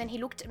like that. And then he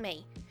looked at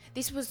me.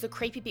 This was the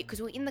creepy bit because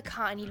we were in the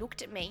car and he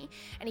looked at me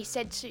and he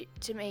said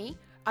to me,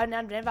 I've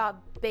never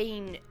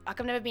been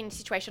in a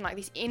situation like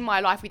this in my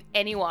life with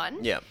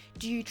anyone. Yeah.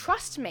 Do you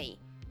trust me?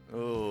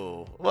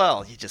 Oh,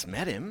 well, you just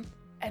met him.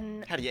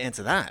 And how do you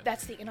answer that?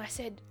 That's the, and I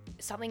said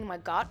something in my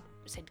gut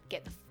said,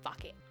 get the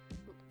fuck it.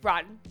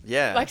 Run.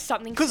 Yeah. Like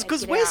something.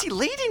 Because where's he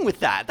leading with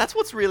that? That's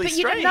what's really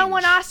strange. But no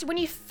one asked when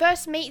you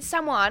first meet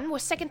someone, or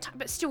second time,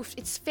 but still,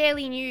 it's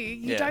fairly new.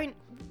 You don't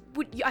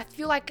I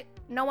feel like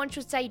no one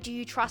should say, "Do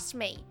you trust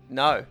me?"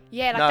 No.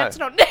 Yeah, like no. that's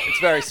not. It's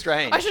very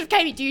strange. I should have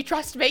Katie. Do you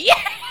trust me? Yeah.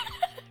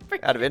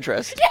 Out of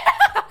interest.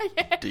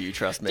 Yeah. Do you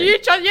trust me? Do you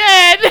trust?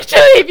 Yeah,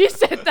 literally, if you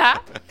said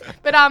that.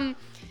 But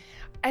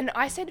and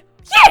I said,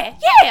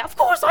 yeah, of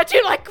course I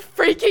do. Like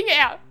freaking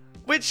out.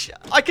 Which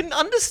I can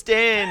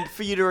understand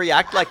for you to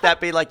react like that,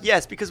 be like,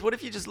 yes, because what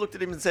if you just looked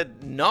at him and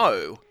said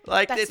no?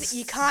 Like,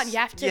 You can't. You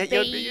have to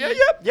be.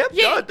 Yeah.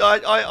 Yeah. No,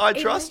 I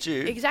trust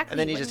you. Exactly. And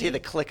then you just hear the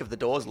click of the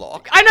doors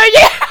lock. I know.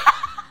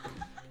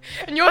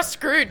 Yeah. And you're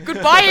screwed.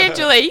 Goodbye,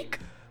 Angelique.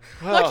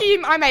 Lucky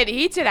I made it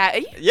here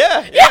today.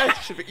 Yeah.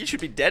 You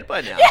should be dead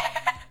by now.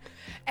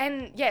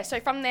 And yeah, so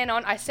from then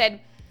on, I said,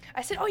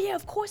 oh yeah,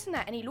 of course, and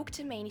that. And he looked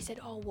at me and he said,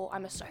 oh well,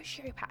 I'm a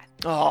sociopath.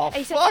 Oh, and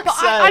he said, fuck's but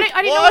sake.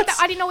 I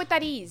didn't know what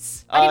that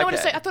is. I didn't know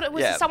Okay. I thought it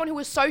was Yeah. someone who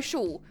was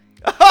social.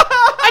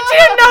 I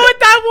didn't know what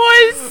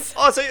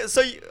that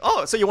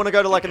was. So you want to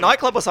go to like a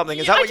nightclub or something?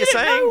 Is that I what you're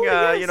didn't saying?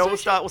 know,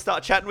 yeah, We'll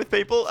start chatting with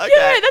people. Okay.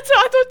 Yeah, that's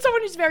what I thought.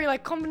 Someone who's very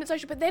like confident,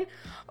 social. But then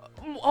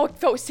I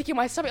felt sick in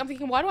my stomach. I'm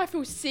thinking, why do I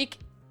feel sick?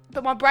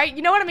 But my brain,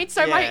 you know what I mean?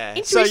 So my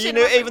intuition. So you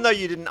knew, even though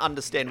you didn't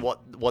understand what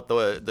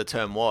the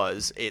term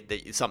was,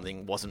 that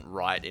something wasn't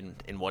right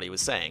in what he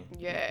was saying.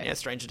 Yeah. Yeah,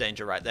 stranger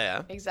danger right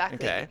there. Exactly.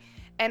 Okay.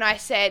 And I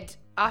said,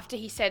 after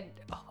he said,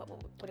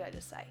 what did I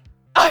just say?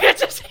 I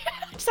just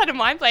had a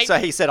mind blank. So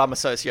he said, "I'm a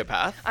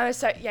sociopath,"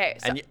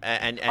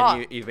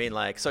 and you've been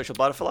like social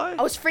butterfly.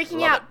 I was freaking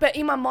Love out, it. but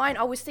in my mind,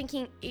 I was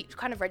thinking it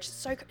kind of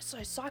registered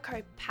so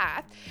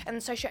psychopath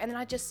and socio, and then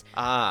I just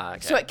Okay.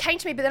 so it came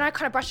to me, but then I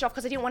kind of brushed it off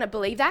because I didn't want to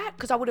believe that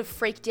because I would have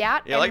freaked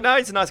out. You're like, no,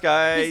 he's a nice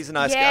guy. He's a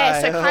nice guy.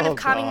 Yeah, so kind Oh, of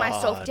calming God.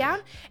 myself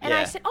down, and I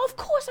Yeah. said, "Oh, of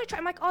course I try."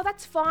 I'm like, "Oh,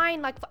 that's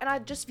fine." Like, and I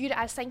just viewed it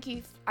as thank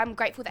you. I'm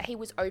grateful that he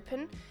was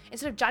open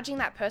instead of judging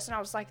that person. I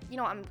was like, you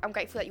know, I'm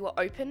grateful that you were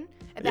open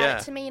about Yeah.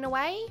 it to me in a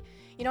way.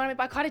 You know what I mean?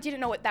 But I kind of didn't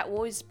know what that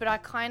was, but I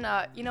kind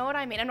of, you know what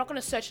I mean? I'm not going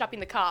to search it up in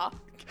the car.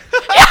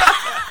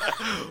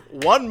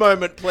 One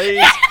moment,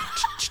 please.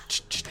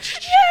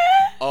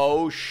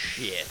 Oh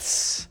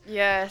shit.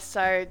 Yeah,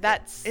 so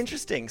that's...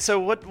 Interesting. So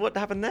what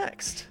happened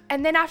next?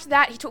 And then after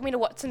that, he took me to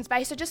Watson's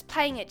Bay, so just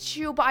playing it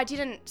chill, but I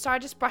didn't... So I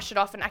just brushed it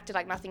off and acted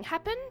like nothing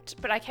happened,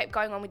 but I kept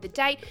going on with the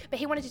date. But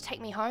he wanted to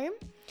take me home,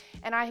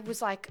 and I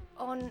was like,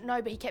 oh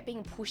no, but he kept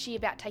being pushy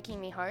about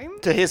taking me home.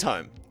 To his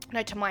home.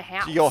 No, to my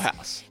house. To your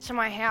house. To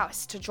my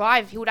house. To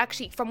drive. He would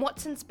actually, from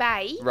Watson's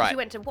Bay, Right. he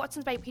went to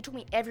Watson's Bay, he took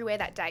me everywhere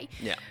that day.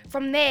 Yeah.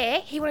 From there,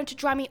 he wanted to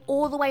drive me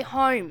all the way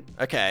home.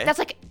 Okay. That's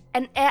like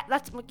an hour,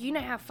 that's, you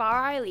know how far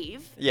I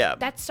live. Yeah.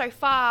 That's so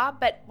far,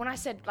 but when I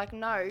said, like,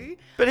 no.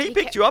 But he picked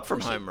kept you up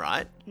from pushing. home,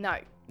 right? No.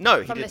 No,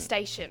 he From didn't. the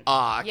station.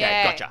 Ah, okay.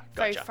 Yeah.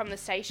 Gotcha. So from the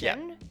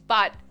station,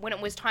 but when it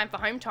was time for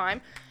home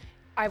time,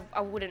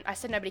 I wouldn't. I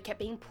said no, but he kept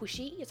being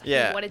pushy. It's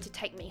like he wanted to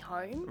take me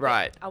home.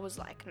 Right. I was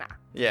like, nah.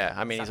 Yeah,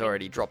 I mean, he's Something.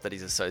 already dropped that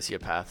he's a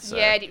sociopath. So.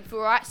 Yeah,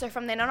 right. So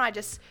from then on,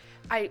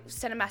 I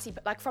sent a massive,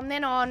 like from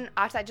then on,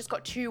 after that just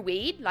got too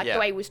weird. Like Yeah. the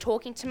way he was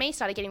talking to me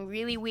started getting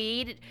really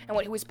weird, and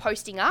what he was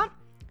posting up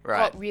Right.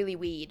 got really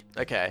weird.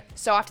 Okay.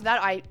 So after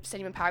that, I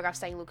sent him a paragraph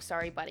saying, "Look,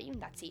 sorry, buddy." And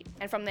that's it.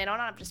 And from then on,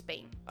 I've just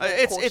been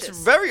It's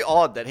cautious. very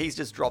odd that he's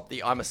just dropped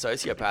the "I'm a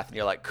sociopath" and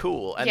you're like,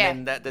 cool, and Yeah.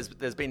 then that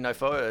there's been no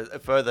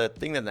further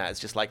thing than that.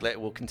 It's just like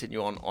we'll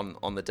continue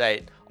on the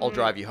date. I'll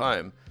drive you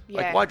home.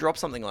 Like, Yeah. why drop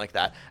something like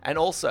that? And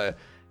also,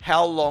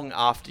 how long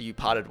after you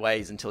parted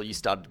ways until you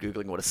started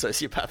googling what a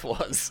sociopath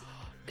was?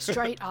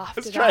 straight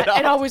after Straight that,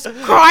 and I after.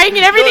 was crying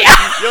and everything.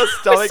 Your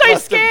stomach so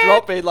must scared. have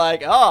dropped, being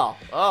like,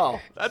 oh,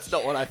 that's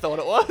not what I thought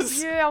it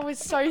was. Yeah, I was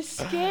so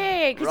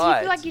scared because you Right.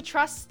 feel like you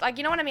trust, like,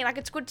 you know what I mean? Like,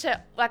 it's good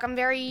to, like, I'm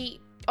very,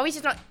 obviously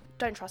it's not,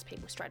 don't trust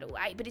people straight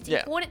away, but it's Yeah.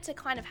 important to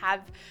kind of have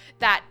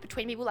that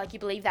between people, like you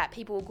believe that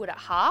people are good at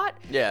heart,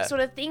 Yeah.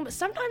 sort of thing. But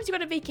sometimes you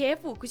got to be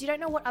careful because you don't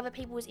know what other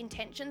people's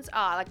intentions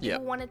are. Like, Yeah.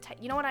 people want to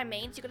take, you know what I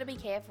mean? So you got to be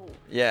careful.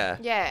 Yeah.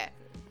 Yeah.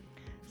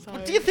 So,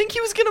 Do you think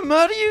he was gonna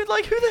murder you?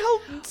 Like, who the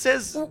hell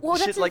says well,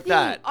 that's shit the like thing.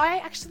 that? I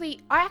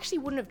actually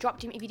wouldn't have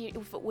dropped him if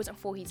it wasn't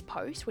for his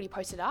post when he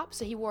posted up.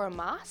 So he wore a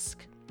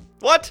mask.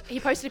 What? He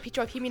posted a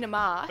picture of him in a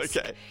mask.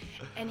 Okay.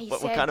 And he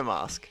What said, kind of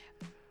mask?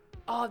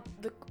 oh,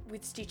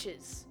 with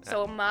stitches.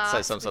 So a mask.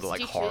 So some sort with of,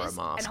 like, stitches horror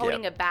mask, And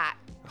holding yep. a bat.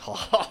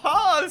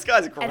 Oh, this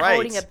guy's great. And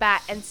holding a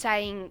bat and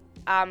saying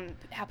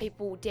how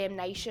people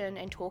damnation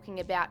and talking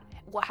about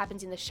what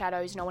happens in the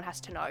shadows, no one has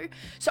to know.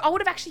 So I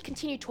would have actually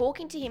continued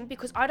talking to him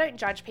because I don't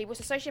judge people.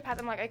 So sociopath,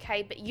 I'm like,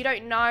 okay, but you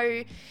don't know.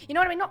 You know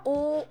what I mean? Not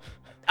all.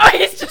 Oh,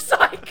 it's just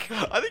like.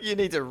 I think you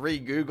need to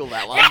re-Google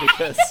that one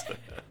because.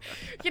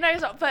 You know,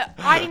 but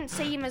I didn't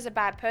see him as a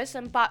bad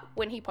person. But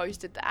when he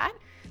posted that,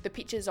 the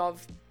pictures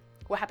of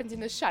what happens in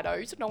the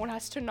shadows, no one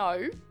has to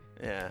know.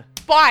 Yeah.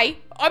 Bye.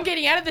 I'm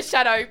getting out of the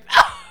shadow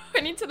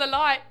and into the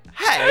light.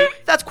 Hey,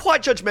 that's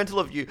quite judgmental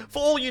of you. For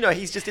all you know,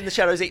 he's just in the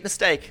shadows eating a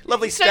steak.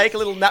 Lovely steak, a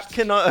little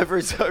napkin over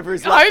his lap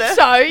I there. hope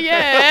so,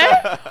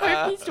 yeah.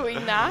 Hope he's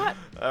doing that.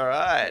 All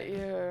right.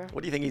 Yeah.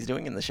 What do you think he's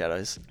doing in the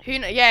shadows? Who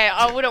knows? Yeah,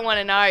 I wouldn't want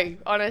to know,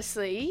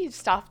 honestly.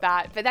 Stuff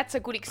that. But that's a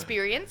good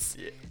experience.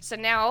 Yeah. So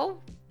now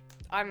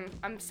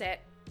I'm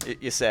set.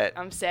 You're set.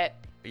 I'm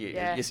set.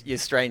 You're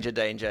stranger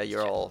danger.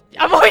 You're all.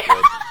 I'm all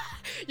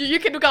you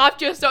can look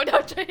after yourself,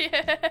 don't you?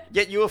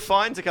 Yet you were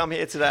fine to come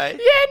here today.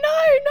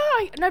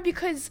 Yeah, no,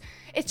 because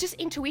it's just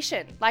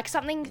intuition. Like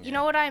something, you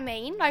know what I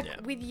mean? Like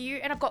with you,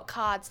 and I've got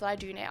cards that I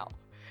do now.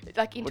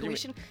 Like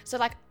intuition. So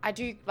like I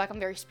do, like I'm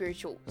very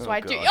spiritual. So I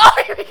do.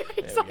 Oh, here we go.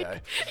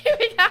 Here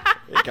we go.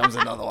 Here comes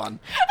another one.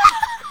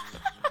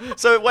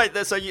 So wait,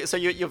 so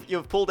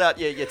you've pulled out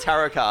your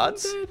tarot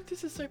cards. Oh, dude,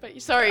 this is so funny.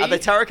 Sorry. Are they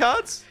tarot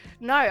cards?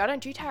 No, I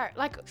don't do tarot.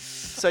 Like.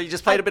 So you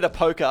just played a bit of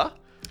poker.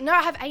 No,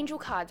 I have angel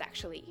cards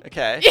actually.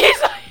 Okay.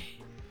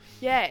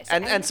 Yes.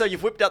 And so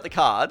you've whipped out the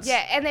cards.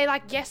 Yeah, and they're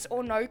like yes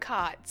or no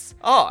cards.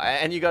 Oh,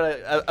 and you got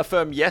to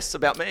affirm yes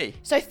about me.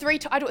 So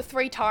I do it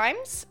 3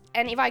 times,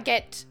 and if I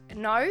get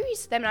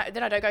no's, then I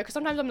don't go, because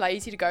sometimes I'm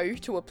lazy to go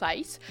to a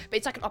place, but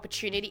it's like an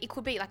opportunity. It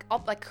could be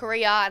like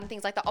career and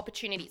things like that,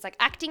 opportunities, like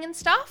acting and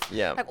stuff,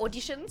 like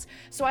auditions.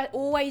 So I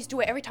always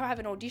do it every time I have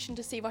an audition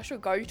to see if I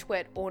should go to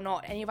it or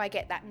not, and if I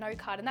get that no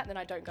card and that, then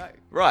I don't go.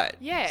 Right.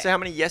 Yeah. So how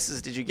many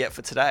yeses did you get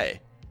for today?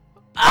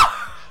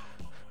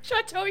 Should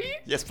I tell you?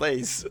 Yes,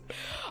 please.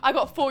 I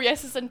got 4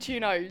 yeses and 2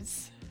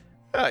 no's.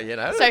 Oh, you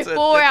know. So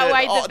 4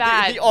 outweighed the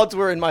bad. The odds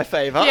were in my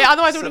favour. Yeah,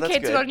 otherwise I would have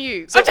cancelled on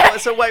you.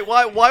 So wait,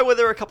 why were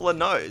there a couple of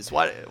no's?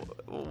 Why?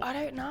 I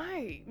don't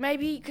know.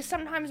 Maybe because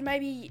sometimes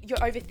you're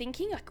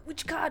overthinking, like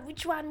which card,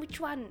 which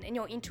one, and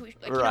your intuition.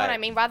 Like, you know what I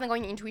mean? Rather than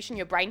going your intuition,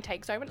 your brain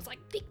takes over, and it's like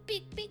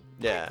tick.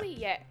 Yeah.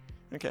 Quickly. Yeah.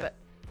 Okay. But,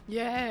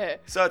 yeah.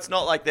 So it's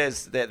not like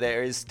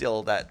there is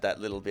still that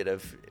little bit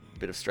of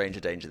stranger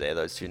danger there.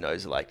 Those 2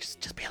 no's are like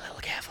just be a little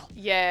careful.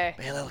 Yeah.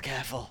 Be a little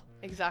careful.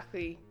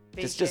 Exactly.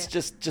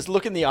 Just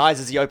look in the eyes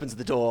as he opens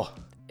the door.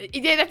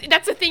 Yeah,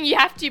 that's the thing, you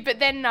have to, but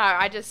then no,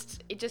 it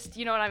just,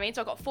 you know what I mean?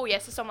 So I got 4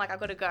 yeses, so I'm like, I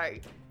gotta go.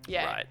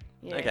 Yeah. Right.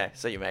 Yeah. Okay,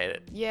 so you made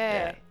it.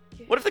 Yeah.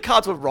 What if the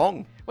cards were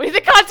wrong? What if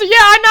the cards are,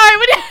 I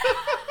know.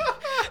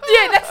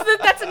 Yeah,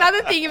 that's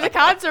another thing. If the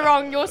cards are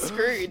wrong, you're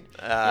screwed.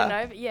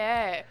 But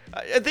yeah.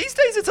 These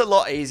days, it's a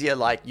lot easier.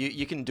 Like,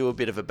 you can do a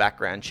bit of a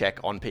background check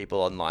on people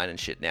online and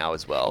shit now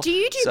as well. Do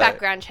you do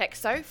background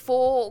checks, though,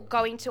 for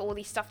going to all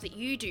this stuff that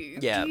you do?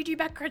 Yeah. Do you do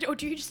background, or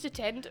do you just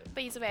attend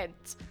these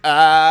events?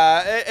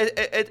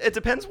 It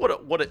depends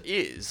what it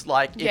is.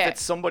 Like, if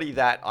it's somebody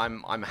that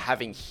I'm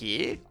having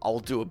here, I'll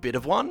do a bit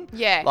of one.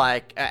 Yeah.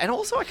 Like, and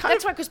also I kind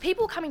That's right, because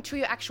people coming to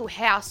your actual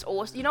house,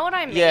 or you know what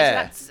I mean? Yeah. So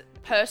that's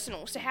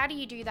personal. So how do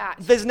you do that?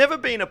 There's never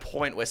been a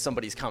point where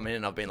somebody's come in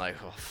and I've been like,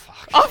 oh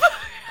fuck.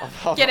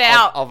 Get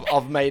out.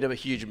 I've made a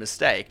huge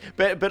mistake.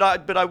 But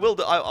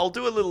I'll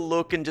do a little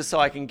look, and just so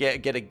I can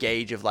get a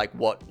gauge of like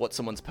what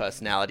someone's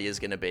personality is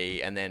going to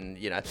be, and then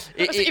if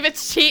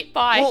it's shit,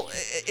 bye. Well,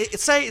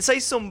 say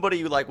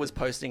somebody like was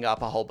posting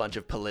up a whole bunch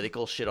of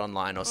political shit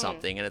online or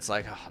something, and it's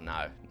like, oh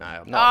no,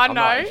 I'm not,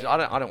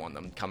 I don't want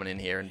them coming in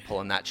here and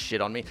pulling that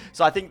shit on me.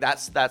 So I think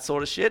that's that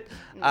sort of shit.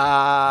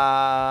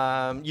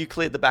 You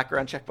cleared the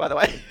background check, by the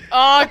way.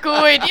 Oh,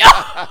 good.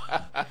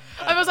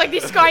 I was like,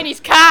 this guy and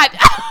his cat.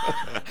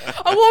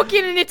 I walk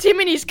in and it's him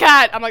and his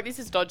cat. I'm like, this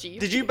is dodgy.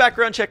 Did you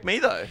background check me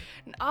though?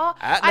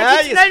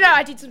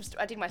 I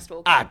did my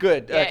stalking. Ah,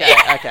 good.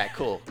 Yeah. Okay,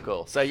 cool.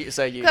 So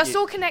you. I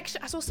saw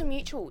connection. I saw some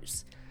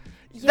mutuals.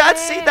 Yeah.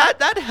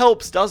 That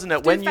helps, doesn't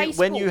it?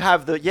 When you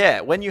have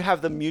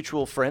the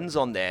mutual friends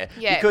on there,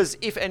 because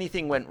if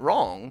anything went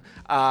wrong,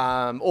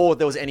 or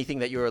there was anything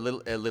that you were a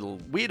little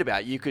weird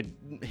about, you could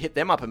hit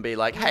them up and be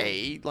like,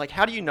 hey, like,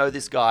 how do you know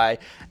this guy?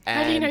 And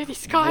how do you know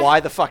this guy? Why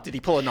the fuck did he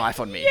pull a knife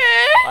on me?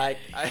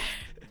 Yeah.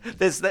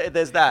 There's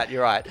that.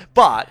 You're right.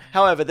 But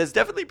however, there's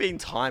definitely been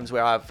times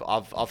where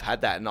I've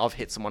had that, and I've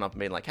hit someone up and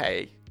been like,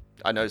 hey,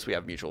 I noticed we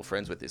have mutual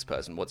friends with this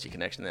person. What's your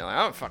connection? They're like,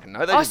 I don't fucking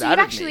know. They just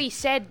added me.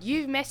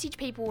 You've messaged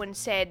people and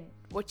said,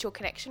 what's your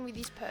connection with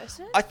this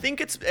person? I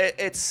think it's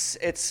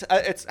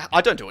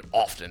I don't do it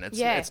often.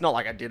 It's not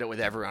like I did it with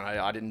everyone.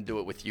 I didn't do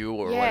it with you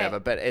or whatever.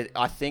 But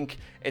I think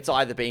it's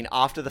either been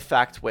after the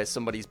fact where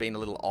somebody's been a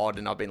little odd,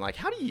 and I've been like,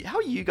 how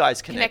are you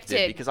guys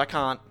connected? Because I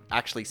can't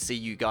actually see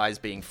you guys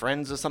being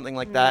friends or something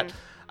like that.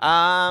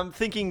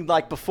 Thinking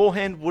like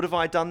beforehand, would have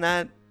I done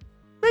that?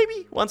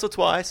 Maybe once or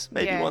twice.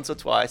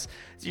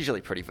 It's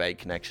usually pretty vague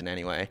connection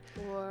anyway.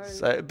 Whoa.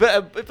 So,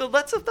 but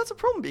that's a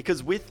problem,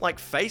 because with like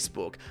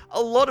Facebook,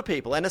 a lot of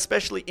people, and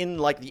especially in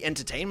like the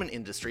entertainment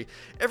industry,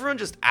 everyone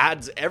just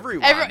adds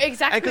everyone.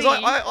 Exactly. Because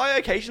I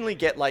occasionally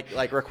get like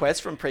requests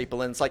from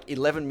people, and it's like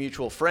 11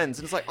 mutual friends,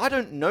 and it's like, I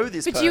don't know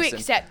this person. But do you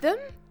accept them?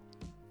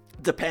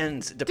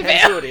 Depends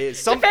who it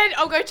is.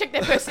 I'll go check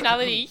their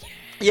personality.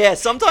 Yeah,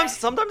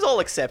 sometimes I'll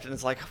accept it, and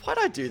it's like, why'd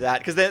I do that?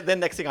 Because then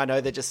next thing I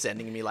know, they're just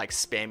sending me like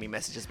spammy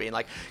messages being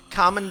like,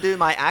 come and do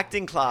my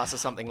acting class or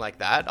something like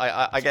that.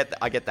 I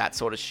get that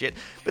sort of shit.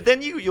 But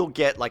then you'll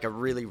get like a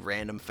really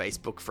random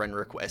Facebook friend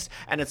request,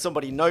 and it's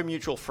somebody, no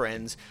mutual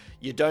friends,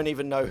 you don't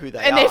even know who they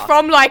are. And they're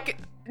from like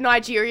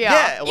Nigeria.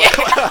 Yeah,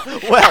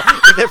 well,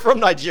 if they're from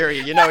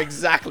Nigeria, you know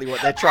exactly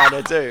what they're trying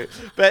to do.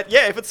 But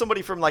yeah, if it's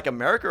somebody from like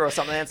America or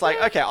something, it's like,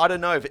 okay, I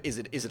don't know, is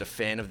it a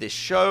fan of this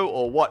show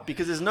or what?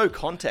 Because there's no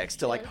context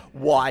to like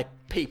why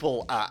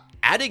people are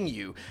adding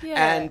you.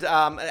 And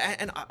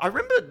I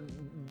remember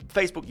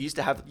Facebook used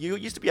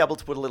to be able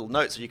to put a little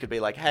note, so you could be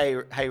like, hey,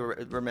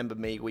 remember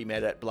me? We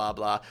met at blah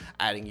blah,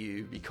 adding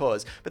you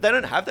because. But they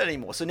don't have that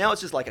anymore. So now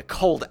it's just like a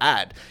cold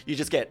ad. You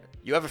just get,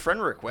 you have a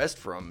friend request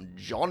from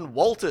John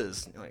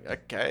Walters. You're like,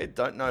 okay,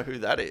 don't know who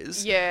that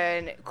is. Yeah,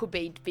 and it could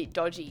be a bit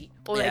dodgy,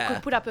 or they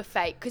could put up a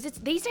fake, because it's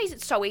these days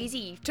it's so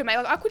easy to make.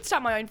 Like, I could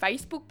start my own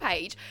Facebook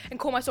page and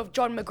call myself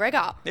John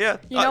McGregor. Yeah,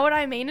 you know what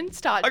I mean, and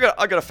start. I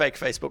got a fake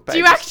Facebook page. Do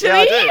you actually?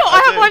 Yeah,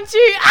 I have one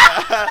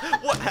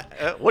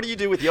too. What do you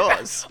do with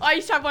yours? I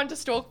used to have one to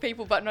stalk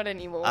people, but not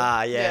anymore.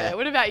 Yeah.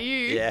 What about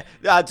you?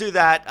 Yeah, do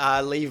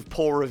that. Leave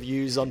poor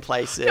reviews on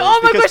places. Oh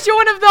my gosh, you're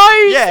one of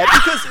those. Yeah,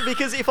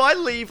 because if I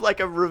leave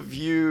like a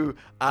review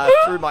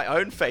through my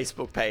own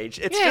Facebook page,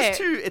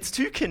 it's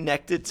too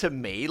connected to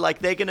me. Like,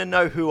 they're gonna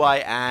know who I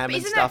am and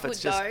isn't stuff. That good,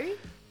 it's just. though?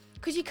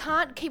 Because you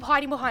can't keep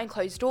hiding behind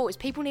closed doors.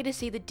 People need to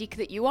see the dick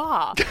that you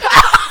are.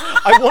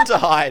 I want to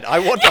hide.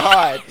 You're one of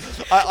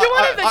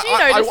the. Do you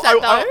notice that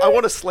though? I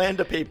want to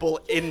slander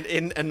people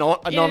in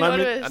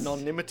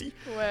anonymity.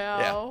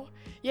 Wow.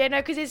 Yeah,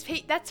 no, because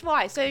that's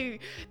why. So,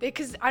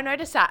 because I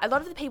noticed that a lot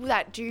of the people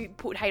that do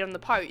put hate on the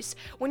posts,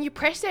 when you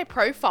press their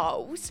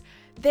profiles,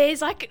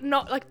 there's like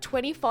not like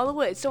 20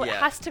 followers. So it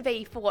has to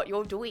be for what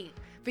you're doing.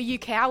 For you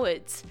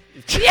cowards.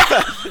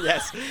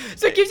 Yes.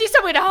 So it gives you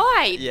somewhere to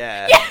hide.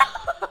 Yeah.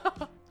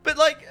 But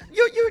like,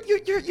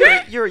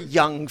 you're a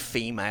young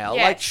female.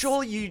 Yes. Like,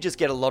 surely you just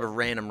get a lot of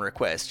random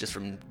requests just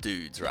from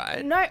dudes,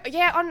 right? No,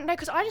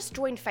 because I just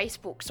joined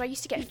Facebook, so I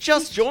used to get. You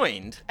just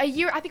joined a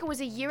year. I think it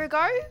was a year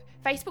ago.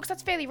 Facebook, so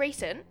that's fairly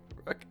recent.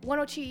 Okay. 1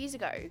 or 2 years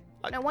ago.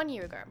 No, 1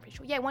 year ago. I'm pretty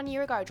sure. Yeah, 1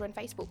 year ago I joined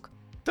Facebook.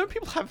 Don't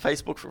people have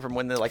Facebook from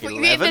when they're like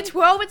 11? Yeah, the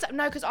 12.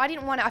 No, because I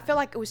didn't want it. I felt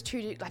like it was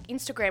too, like,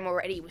 Instagram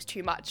already was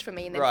too much for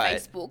me, and then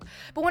Facebook.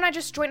 But when I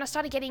just joined, I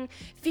started getting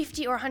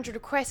 50 or 100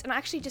 requests, and I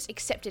actually just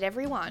accepted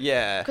everyone.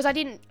 Yeah. Because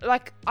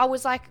I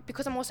was like,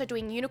 because I'm also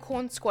doing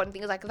Unicorn Squad and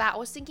things like that, I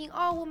was thinking,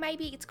 oh, well,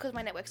 maybe it's because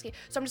my network's here,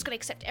 so I'm just going to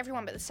accept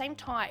everyone. But at the same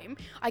time,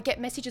 I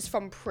get messages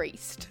from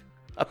Priest.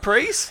 A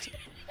priest?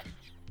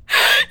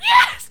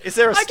 Yes! Is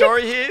there a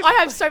story here? I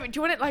have so many. Do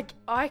you want it? Like,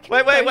 I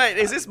can. Wait.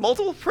 Is this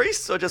multiple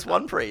priests or just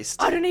one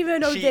priest? I don't even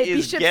know. She They're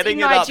is bishops getting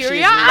in it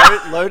Nigeria.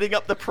 up. She's loading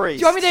up the priest.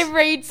 Do you want me to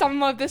read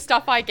some of the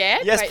stuff I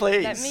get? Yes,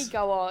 please. Let me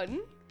go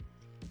on.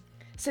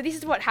 So this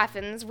is what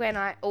happens when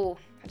I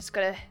just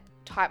got to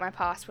type my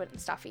password and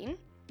stuff in.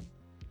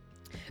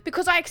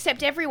 Because I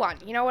accept everyone.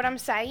 You know what I'm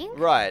saying?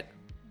 Right.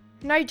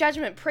 No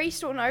judgment.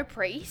 Priest or no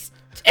priest.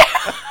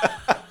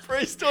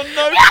 Priest or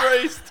no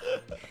priest.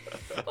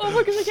 Oh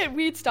my gosh, I get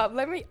weird stuff.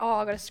 I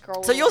gotta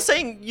scroll. So you're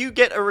saying you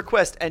get a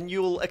request and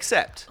you'll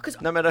accept,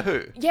 no matter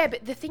who? Yeah,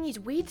 but the thing is,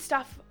 weird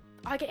stuff,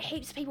 I get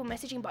heaps of people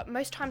messaging, but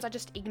most times I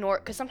just ignore it,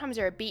 because sometimes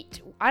they're a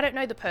bit, I don't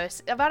know the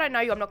person. If I don't know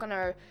you, I'm not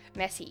gonna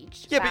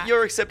message. Yeah, but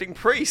you're accepting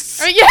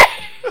priests. Oh, yeah.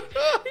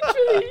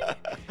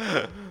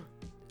 Literally.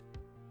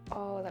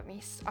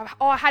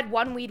 I had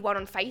one weird one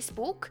on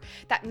Facebook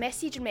that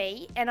messaged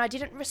me and I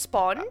didn't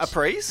respond. A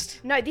priest?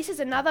 No, this is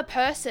another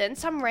person,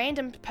 some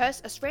random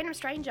person, a random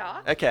stranger.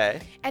 Okay.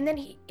 And then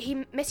he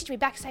messaged me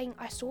back saying,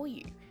 I saw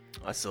you.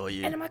 I saw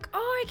you. And I'm like,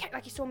 oh, okay.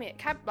 Like, he saw me at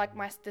cab, like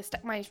my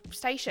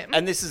station.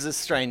 And this is a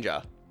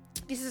stranger?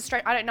 This is a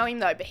stranger. I don't know him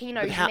though, but he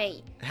knows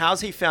me.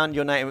 How's he found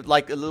your name?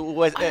 Like,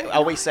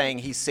 are we saying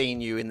he's seen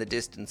you in the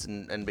distance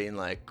and being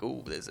like,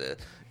 oh, there's a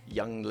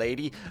young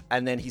lady,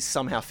 and then he's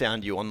somehow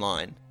found you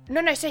online?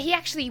 No, so he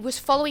actually was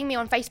following me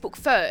on Facebook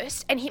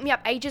first and hit me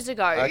up ages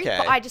ago. Okay.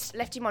 But I just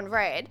left him on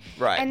red.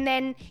 Right. And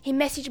then he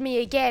messaged me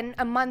again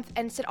a month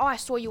and said, oh, I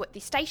saw you at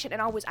this station.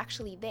 And I was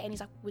actually there. And he's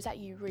like, was that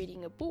you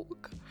reading a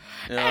book?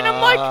 And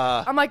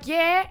I'm like,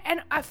 yeah.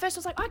 And at first I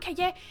was like, okay,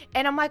 yeah.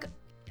 And I'm like,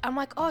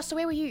 oh, so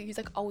where were you? He's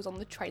like, I was on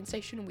the train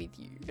station with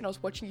you. And I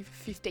was watching you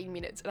for 15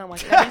 minutes. And I'm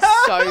like, that is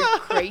so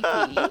creepy.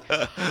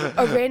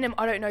 A random,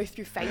 I don't know,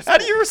 through Facebook. How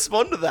do you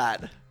respond to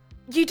that?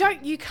 You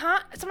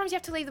can't, sometimes you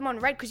have to leave them on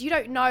red because you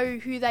don't know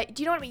who they,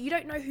 do you know what I mean? You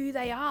don't know who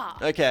they are.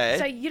 Okay.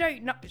 So you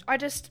don't know, I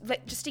just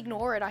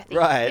ignore it, I think.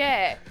 Right.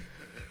 Yeah.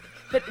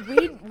 But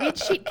weird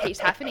shit keeps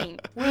happening.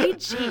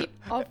 Weird shit.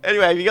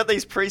 Anyway, have you got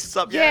these priests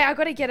up yet? Yeah, I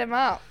got to get them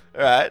up.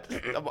 All right.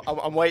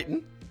 I'm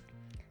waiting.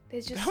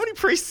 There's just... How many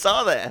priests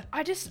are there?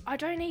 I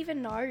don't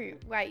even know.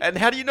 Wait. And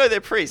how do you know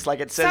they're priests? Like,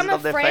 it says it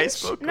on their French.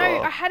 Facebook? No,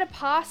 I had a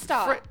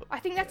pastor. I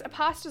think that's a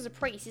pastor's a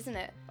priest, isn't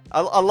it?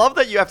 I love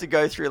that you have to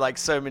go through like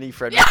so many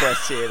friend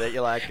requests here that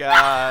you're like,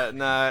 no.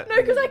 No,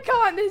 because I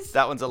can't.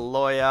 That one's a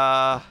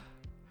lawyer.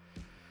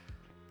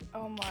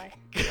 Oh my.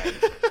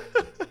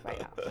 Wait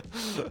up.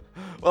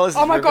 Well, this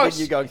is my gosh.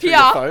 You going through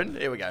your phone.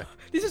 Here we go.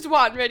 This is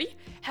one. Ready?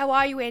 How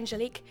are you,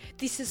 Angelique?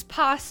 This is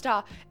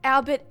Pastor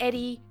Albert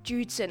Eddie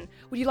Judson.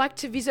 Would you like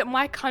to visit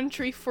my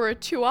country for a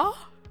tour?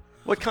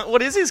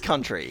 What is his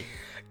country?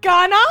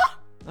 Ghana.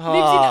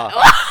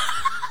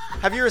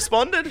 Have you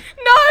responded?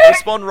 No.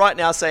 Respond right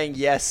now saying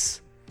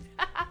yes.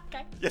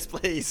 Okay. Yes,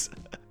 please.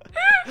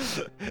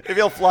 Maybe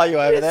I'll fly you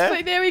over there.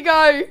 Please. There we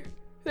go.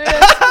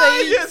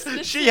 Yes, please.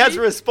 Yes, she has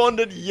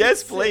responded.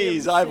 Yes,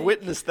 please. I've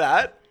witnessed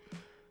that.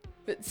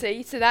 But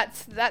see, so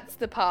that's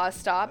the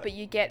pastor, but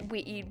you get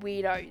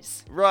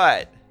weirdos.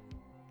 Right.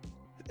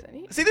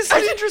 See, this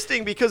is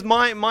interesting because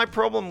my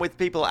problem with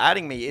people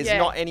adding me is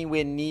not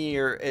anywhere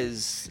near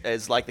as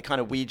like the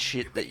kind of weird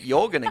shit that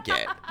you're gonna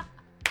get.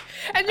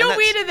 And you're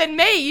weirder than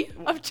me.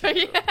 I'm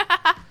joking.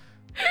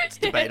 It's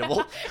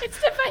debatable. It's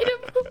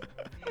debatable.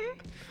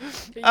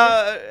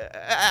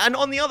 And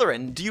on the other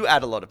end, do you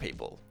add a lot of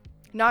people?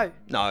 No.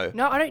 No.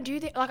 No, I don't do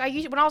that. Like I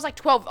used when I was like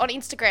 12 on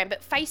Instagram,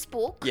 but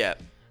Facebook. Yeah.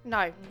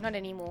 No, not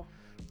anymore.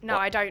 No,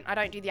 what? I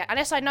don't do that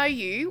unless I know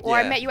you or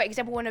I met you at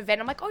example an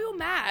event. I'm like, oh, you're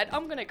mad.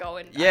 I'm gonna go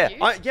and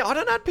I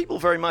don't add people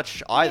very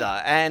much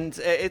either, and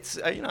it's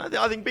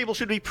I think people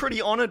should be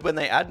pretty honoured when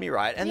they add me,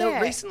 right? And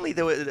recently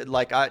there were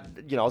like I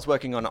was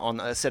working on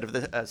a set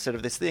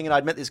of this thing, and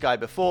I'd met this guy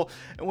before,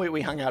 and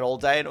we hung out all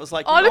day, and it was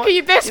like, oh, look at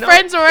your best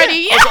friends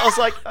already. Yeah. I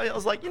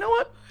was like, you know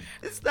what?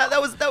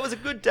 That was a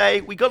good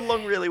day. We got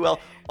along really well.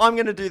 I'm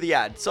going to do the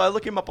ad. So I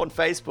look him up on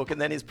Facebook, and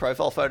then his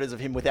profile photos of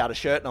him without a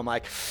shirt, and I'm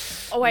like,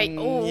 oh, wait.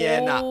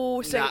 Nah.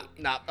 Why is that,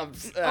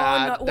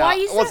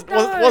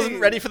 though? Wasn't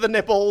ready for the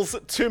nipples.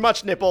 Too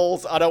much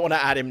nipples. I don't want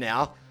to add him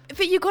now.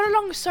 But you got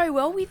along so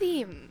well with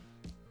him.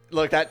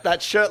 Look,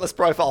 that shirtless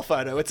profile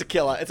photo, it's a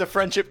killer. It's a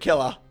friendship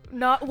killer.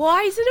 No,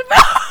 why is it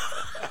about...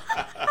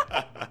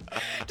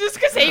 Just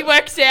because he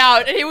works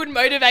out and he would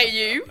motivate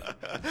you.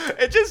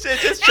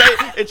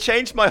 It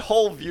changed my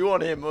whole view on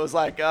him. It was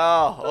like,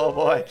 oh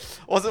boy,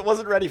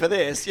 wasn't ready for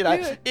this.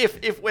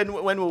 If when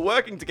we're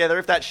working together,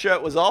 if that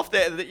shirt was off,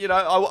 there,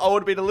 I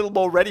would have been a little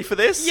more ready for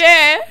this.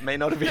 Yeah, may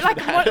not have been.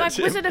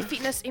 Was it a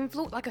fitness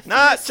influence? Like a fitness,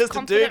 nah,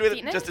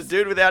 just a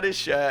dude without his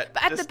shirt.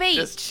 But at the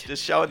beach,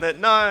 just showing that.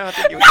 No, I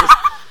think he was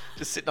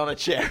just sitting on a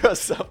chair or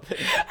something.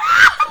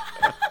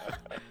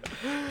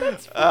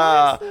 That's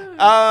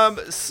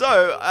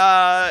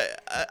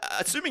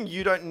assuming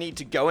you don't need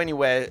to go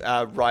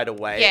anywhere right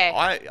away.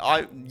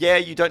 Yeah.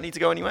 You don't need to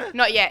go anywhere?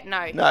 Not yet,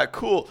 no. No,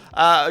 cool.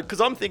 Because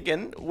I'm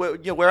thinking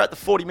we're at the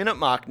 40-minute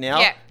mark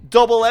now. Yeah.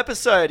 Double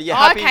episode. Are you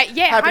happy,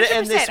 happy to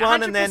end this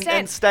one 100%.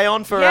 and stay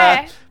on for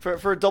a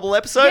double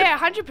episode? Yeah,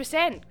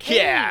 100%.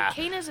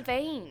 Keen as a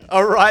bean.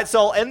 All right, so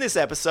I'll end this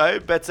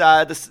episode, but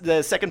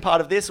the second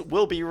part of this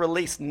will be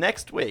released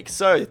next week.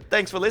 So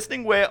thanks for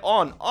listening. We're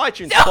on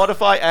iTunes,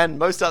 Spotify, and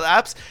most other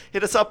apps.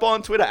 Hit us up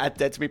on Twitter at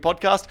Dead to Me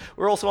Podcast.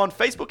 We're also on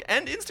Facebook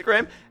and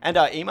Instagram, and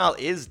our email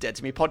is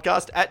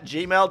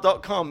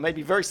deadtomepodcast@gmail.com. Made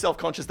me very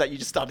self-conscious that you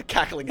just started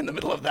cackling in the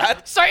middle of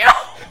that. Sorry.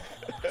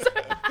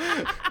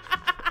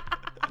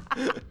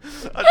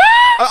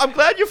 I'm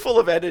glad you're full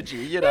of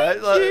energy.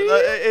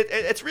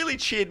 It's really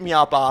cheered me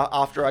up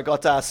after I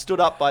got stood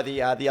up by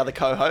the other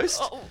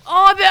co-host.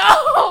 Poor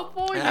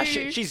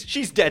you.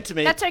 She's dead to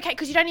me. That's okay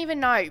because you don't even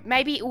know.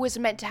 Maybe it was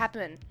meant to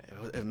happen.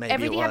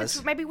 Maybe it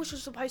was. Maybe we were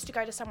supposed to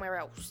go to somewhere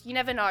else. You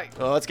never know.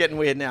 Oh, it's getting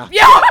weird now.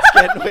 Yeah, it's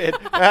getting weird.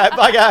 All right,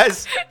 bye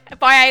guys.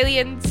 Bye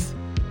aliens.